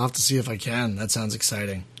correctly. I'll have to see if I can. That sounds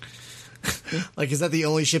exciting. Like, is that the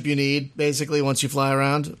only ship you need, basically, once you fly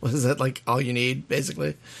around? Was that, like, all you need,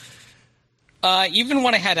 basically? Even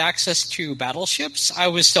when I had access to battleships, I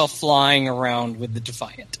was still flying around with the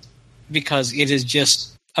Defiant because it is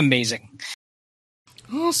just amazing.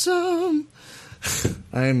 Awesome.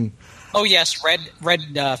 Oh yes, red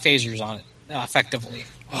phasers on it, effectively.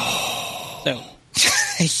 So,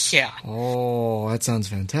 yeah. Oh, that sounds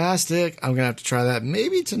fantastic. I'm gonna have to try that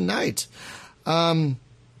maybe tonight.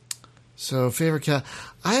 So favorite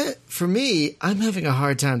for me, I'm having a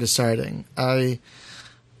hard time deciding. I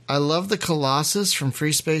love the Colossus from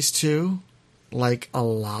Free Space 2, like, a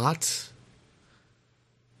lot.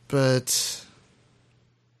 But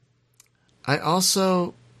I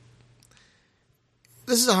also...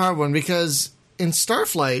 This is a hard one because in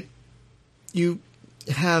Starflight, you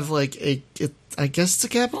have, like, I guess it's a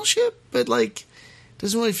capital ship, but, like,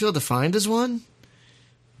 doesn't really feel defined as one.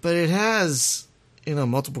 But it has,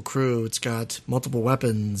 multiple crew. It's got multiple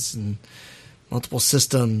weapons and multiple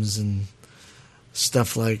systems and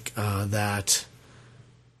stuff like that.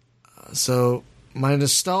 So my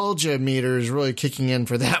nostalgia meter is really kicking in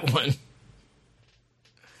for that one.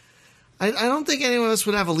 I don't think any of us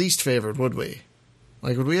would have a least favorite, would we?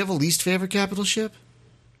 Like, would we have a least favorite capital ship?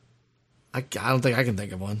 I don't think I can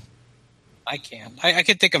think of one. I can. I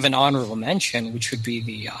could think of an honorable mention, which would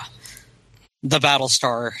be the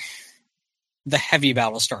Battlestar, the heavy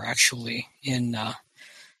Battlestar, actually, in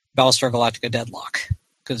Battlestar Galactica Deadlock,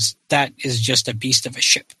 because that is just a beast of a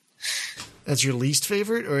ship. That's your least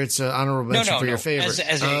favorite, or it's an honorable mention for your favorite?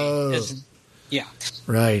 Yeah.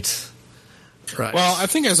 Right. Well, I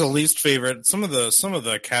think as a least favorite, some of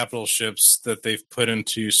the capital ships that they've put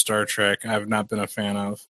into Star Trek, I've not been a fan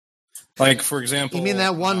of. Like, for example, you mean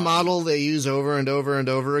that one model they use over and over and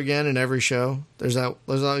over again in every show? There's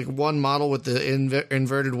like one model with the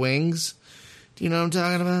inverted wings. Do you know what I'm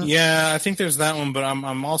talking about? Yeah, I think there's that one, but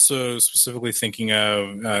I'm also specifically thinking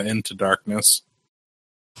of Into Darkness.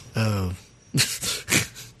 Oh,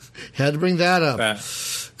 had to bring that up.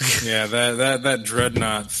 That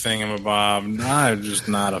dreadnought thingamabob. I'm just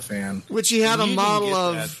not a fan. Which he had a model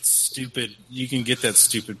of. Stupid. You can get that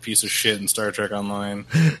stupid piece of shit in Star Trek Online.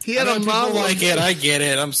 He had a model. Like it. I get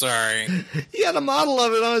it. I'm sorry. He had a model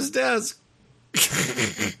of it on his desk.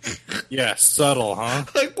 Yeah, subtle, huh?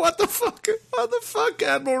 Like, what the fuck? What the fuck,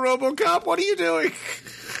 Admiral RoboCop? What are you doing?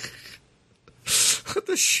 What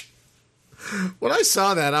the When I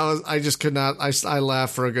saw that, I just could not. I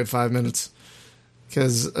laughed for a good 5 minutes.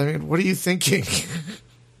 Because, I mean, what are you thinking?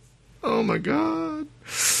 Oh, my God.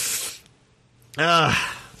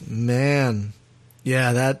 Man.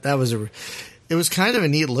 Yeah, that was it was kind of a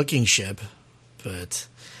neat looking ship, but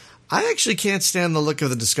I actually can't stand the look of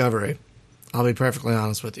the Discovery. I'll be perfectly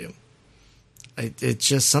honest with you. It's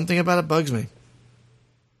just something about it bugs me.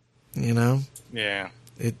 Yeah.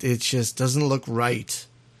 It just doesn't look right.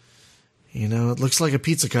 It looks like a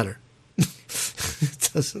pizza cutter. It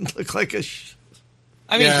doesn't look like a...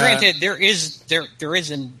 Granted, there is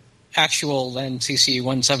an actual NCC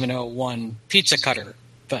 1701 pizza cutter,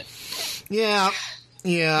 but yeah,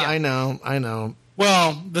 I know.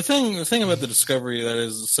 Well, the thing about the Discovery that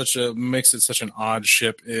is makes it such an odd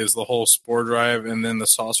ship is the whole spore drive, and then the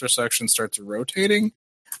saucer section starts rotating.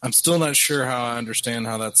 I'm still not sure how I understand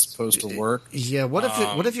how that's supposed to work. Yeah, what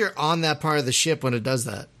if you're on that part of the ship when it does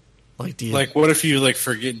that? Like, what if you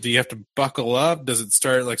forget? Do you have to buckle up? Does it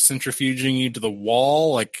start centrifuging you to the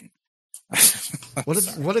wall? What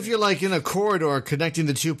if you're in a corridor connecting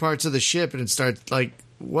the two parts of the ship and it starts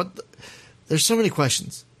what? There's so many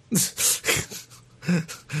questions.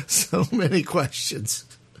 So many questions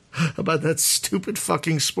about that stupid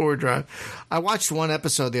fucking spore drive. I watched one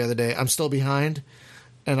episode the other day. I'm still behind,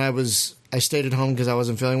 and I stayed at home because I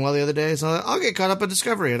wasn't feeling well the other day. So I'll get caught up on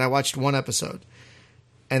Discovery, and I watched one episode.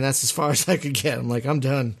 And that's as far as I could get. I'm like, I'm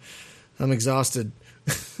done. I'm exhausted.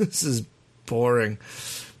 This is boring.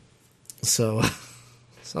 So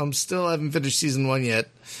I'm still haven't finished season 1 yet.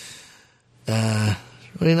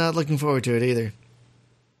 Really not looking forward to it either.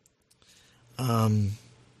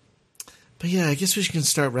 But yeah, I guess we can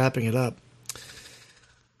start wrapping it up.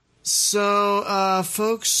 So,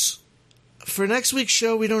 folks, for next week's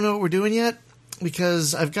show, we don't know what we're doing yet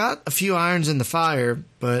because I've got a few irons in the fire,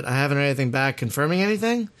 but I haven't heard anything back confirming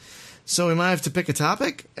anything. So we might have to pick a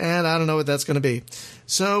topic, and I don't know what that's going to be.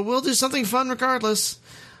 So we'll do something fun regardless.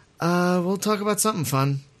 We'll talk about something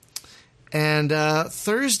fun. And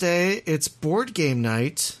Thursday, it's board game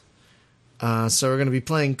night. So we're going to be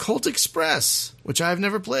playing Colt Express, which I've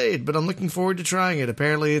never played, but I'm looking forward to trying it.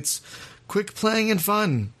 Apparently, it's quick playing and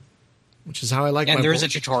fun, which is how I like my. And there is a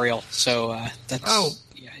tutorial, so that's.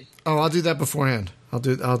 Yeah. Oh, I'll do that beforehand. I'll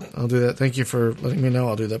do that. Thank you for letting me know.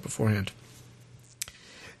 I'll do that beforehand.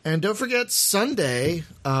 And don't forget, Sunday,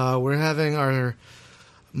 we're having our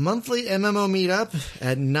monthly MMO meetup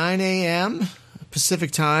at 9 a.m. Pacific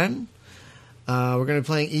time. We're going to be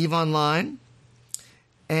playing EVE Online.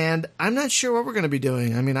 And I'm not sure what we're going to be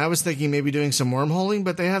doing. I mean, I was thinking maybe doing some wormholing,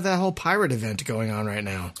 but they have that whole pirate event going on right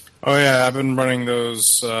now. Oh, yeah. I've been running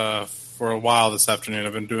those for a while this afternoon.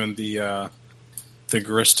 I've been doing the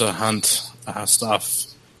Grista hunt stuff.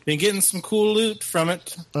 Been getting some cool loot from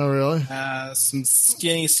it. Oh, really? Some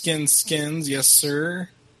skinny skins. Yes, sir.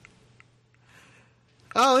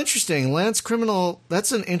 Oh, interesting. Lance Criminal,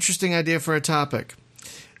 that's an interesting idea for a topic.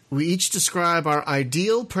 We each describe our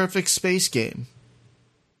ideal perfect space game.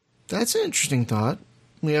 That's an interesting thought.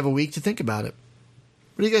 We have a week to think about it.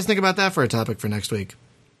 What do you guys think about that for a topic for next week?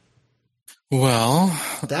 Well,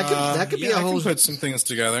 that could be a whole. I can put some things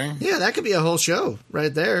together. Yeah, that could be a whole show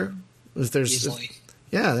right there. If there's, easily.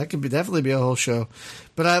 Yeah, that could definitely be a whole show.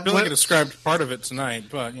 But I feel like I described part of it tonight,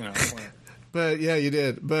 but you know. But yeah, you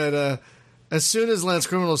did. But as soon as Lance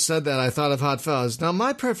Criminal said that, I thought of Hot Fuzz. Now,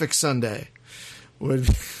 my perfect Sunday would.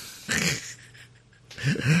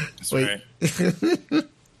 That's Wait. right.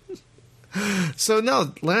 So,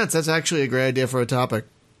 no, Lance, that's actually a great idea for a topic.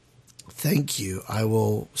 Thank you. I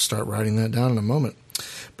will start writing that down in a moment.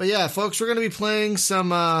 But yeah, folks, we're going to be playing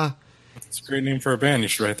some... It's a great name for a band. You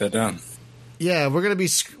should write that down. Yeah, we're going to be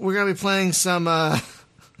playing some...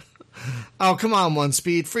 Oh, come on, One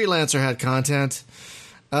Speed. Freelancer had content.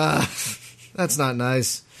 That's not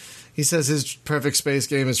nice. He says his perfect space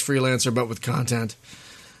game is Freelancer, but with content.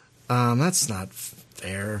 That's not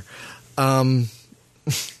fair.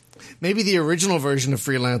 Maybe the original version of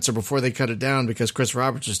Freelancer before they cut it down because Chris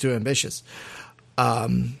Roberts was too ambitious.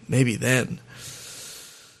 Maybe then.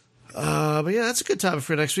 But yeah, that's a good topic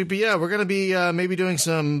for next week. But yeah, we're going to be maybe doing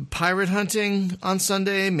some pirate hunting on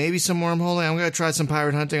Sunday, maybe some wormholing. I'm going to try some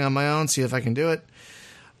pirate hunting on my own, see if I can do it.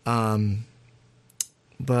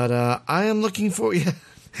 But I am looking for... Yeah,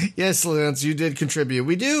 yes, Lance, you did contribute.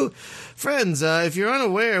 We do, friends, if you're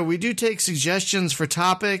unaware, we do take suggestions for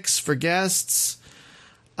topics, for guests.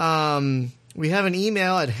 We have an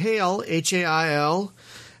email at hail, Hail,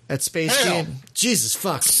 at Space Game. Jesus,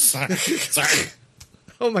 fuck. Sorry.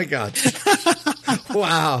 Oh, my God.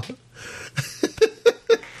 Wow.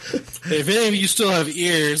 If any of you still have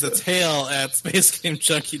ears, that's hail at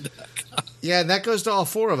spacegamejunkie.com. Yeah, and that goes to all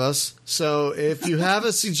four of us. So if you have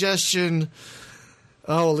a suggestion...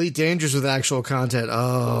 Oh, Elite Dangerous with actual content.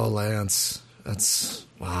 Oh, Lance. That's...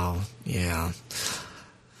 Wow. Yeah.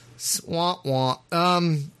 Wah, wah.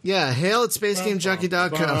 Yeah, hail at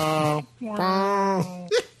spacegamejunkie.com.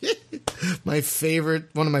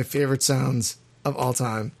 One of my favorite sounds of all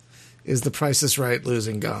time is the Price is Right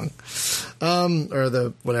losing gong. Or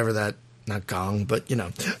the, whatever that, not gong, but, you know.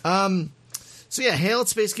 So yeah, hail at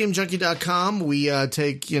spacegamejunkie.com. We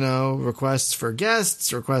take, requests for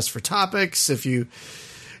guests, requests for topics. If you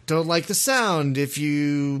don't like the sound, if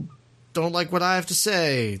you don't like what I have to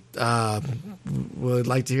say, would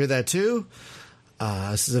like to hear that too.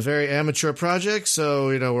 This is a very amateur project, so,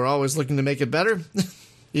 we're always looking to make it better.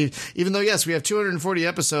 Even though, yes, we have 240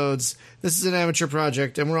 episodes, this is an amateur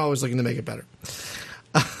project, and we're always looking to make it better.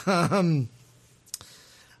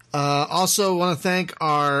 Also want to thank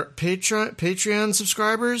our Patreon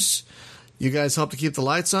subscribers. You guys help to keep the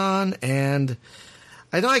lights on, and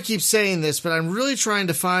I know I keep saying this, but I'm really trying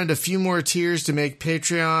to find a few more tiers to make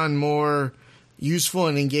Patreon more useful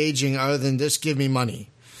and engaging other than just give me money,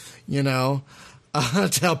 to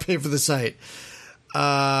help pay for the site.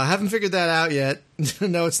 Haven't figured that out yet.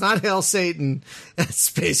 No, it's not Hail Satan. It's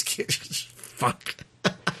Space Kids. Fuck.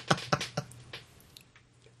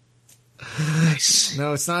 Nice.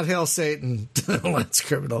 No, it's not Hail Satan. That's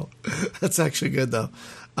criminal. That's actually good, though.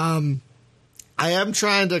 I am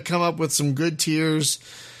trying to come up with some good tiers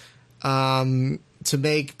to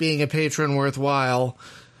make being a patron worthwhile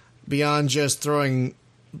beyond just throwing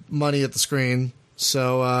money at the screen.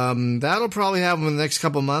 So that'll probably happen in the next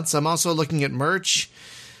couple months. I'm also looking at merch.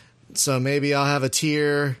 So maybe I'll have a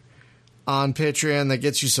tier on Patreon that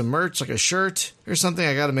gets you some merch, like a shirt or something.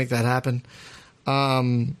 I got to make that happen.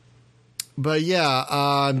 But yeah,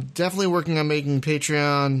 I'm definitely working on making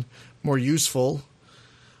Patreon more useful.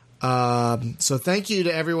 So thank you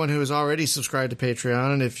to everyone who has already subscribed to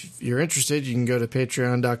Patreon. And if you're interested, you can go to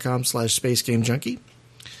patreon.com/SpaceGameJunkie.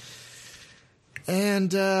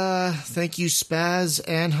 And thank you, Spaz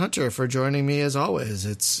and Hunter, for joining me as always.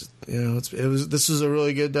 This was a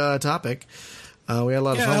really good topic. We had a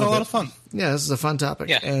lot of fun. Yeah, had a lot of fun. Yeah, this is a fun topic.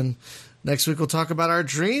 Yeah. And next week we'll talk about our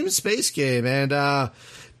dream space game, and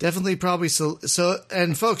definitely probably so.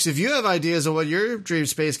 And folks, if you have ideas of what your dream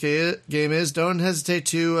space game is, don't hesitate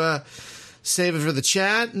to save it for the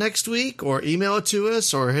chat next week, or email it to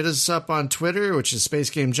us, or hit us up on Twitter, which is Space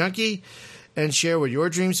Game Junkie, and share what your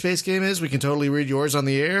dream space game is. We can totally read yours on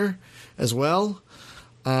the air as well.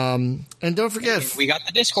 And don't forget, we got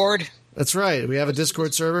the Discord. That's right. We have a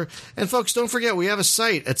Discord server. And folks, don't forget, we have a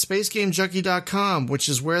site at spacegamejunkie.com, which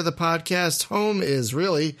is where the podcast home is,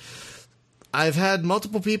 really. I've had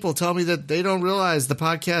multiple people tell me that they don't realize the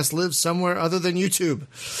podcast lives somewhere other than YouTube.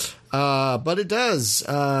 But it does.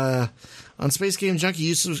 On Space Game Junkie,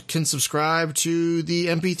 you can subscribe to the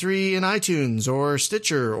MP3 in iTunes or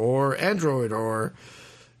Stitcher or Android or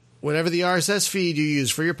whatever the RSS feed you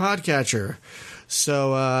use for your podcatcher.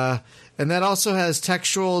 So, and that also has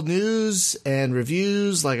textual news and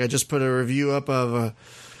reviews. Like I just put a review up of a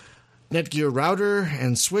Netgear router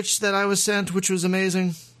and switch that I was sent, which was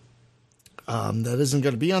amazing. That isn't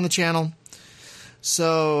going to be on the channel.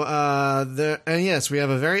 So, and yes, we have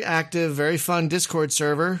a very active, very fun Discord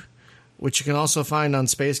server, which you can also find on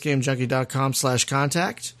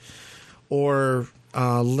spacegamejunkie.com/contact, or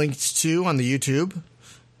linked to on the YouTube.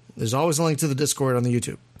 There's always a link to the Discord on the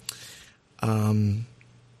YouTube.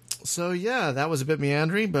 So yeah, that was a bit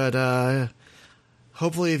meandering, but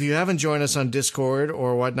hopefully if you haven't joined us on Discord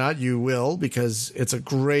or whatnot, you will, because it's a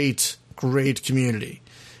great, great community.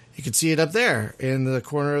 You can see it up there in the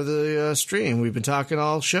corner of the stream. We've been talking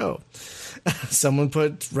all show. Someone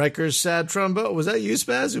put Riker's sad trombone. Was that you,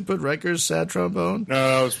 Spaz, who put Riker's sad trombone? No,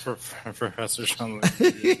 that was Professor Sean.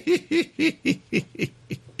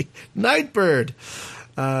 Nightbird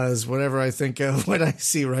is whatever I think of when I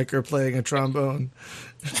see Riker playing a trombone.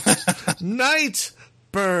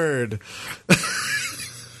 Nightbird.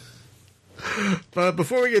 But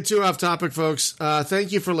before we get too off topic, folks,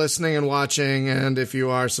 thank you for listening and watching. And if you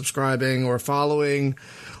are subscribing or following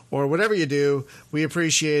or whatever you do, we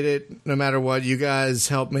appreciate it no matter what. You guys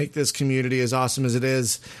help make this community as awesome as it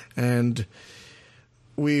is. And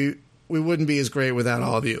we wouldn't be as great without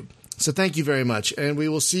all of you. So thank you very much. And we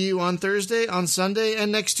will see you on Thursday, on Sunday,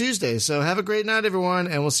 and next Tuesday. So have a great night, everyone,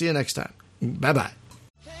 and we'll see you next time. Bye-bye.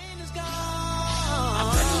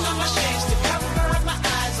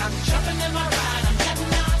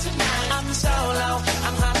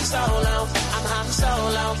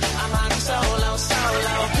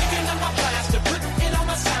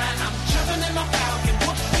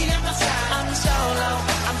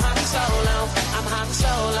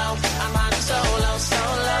 I'm solo.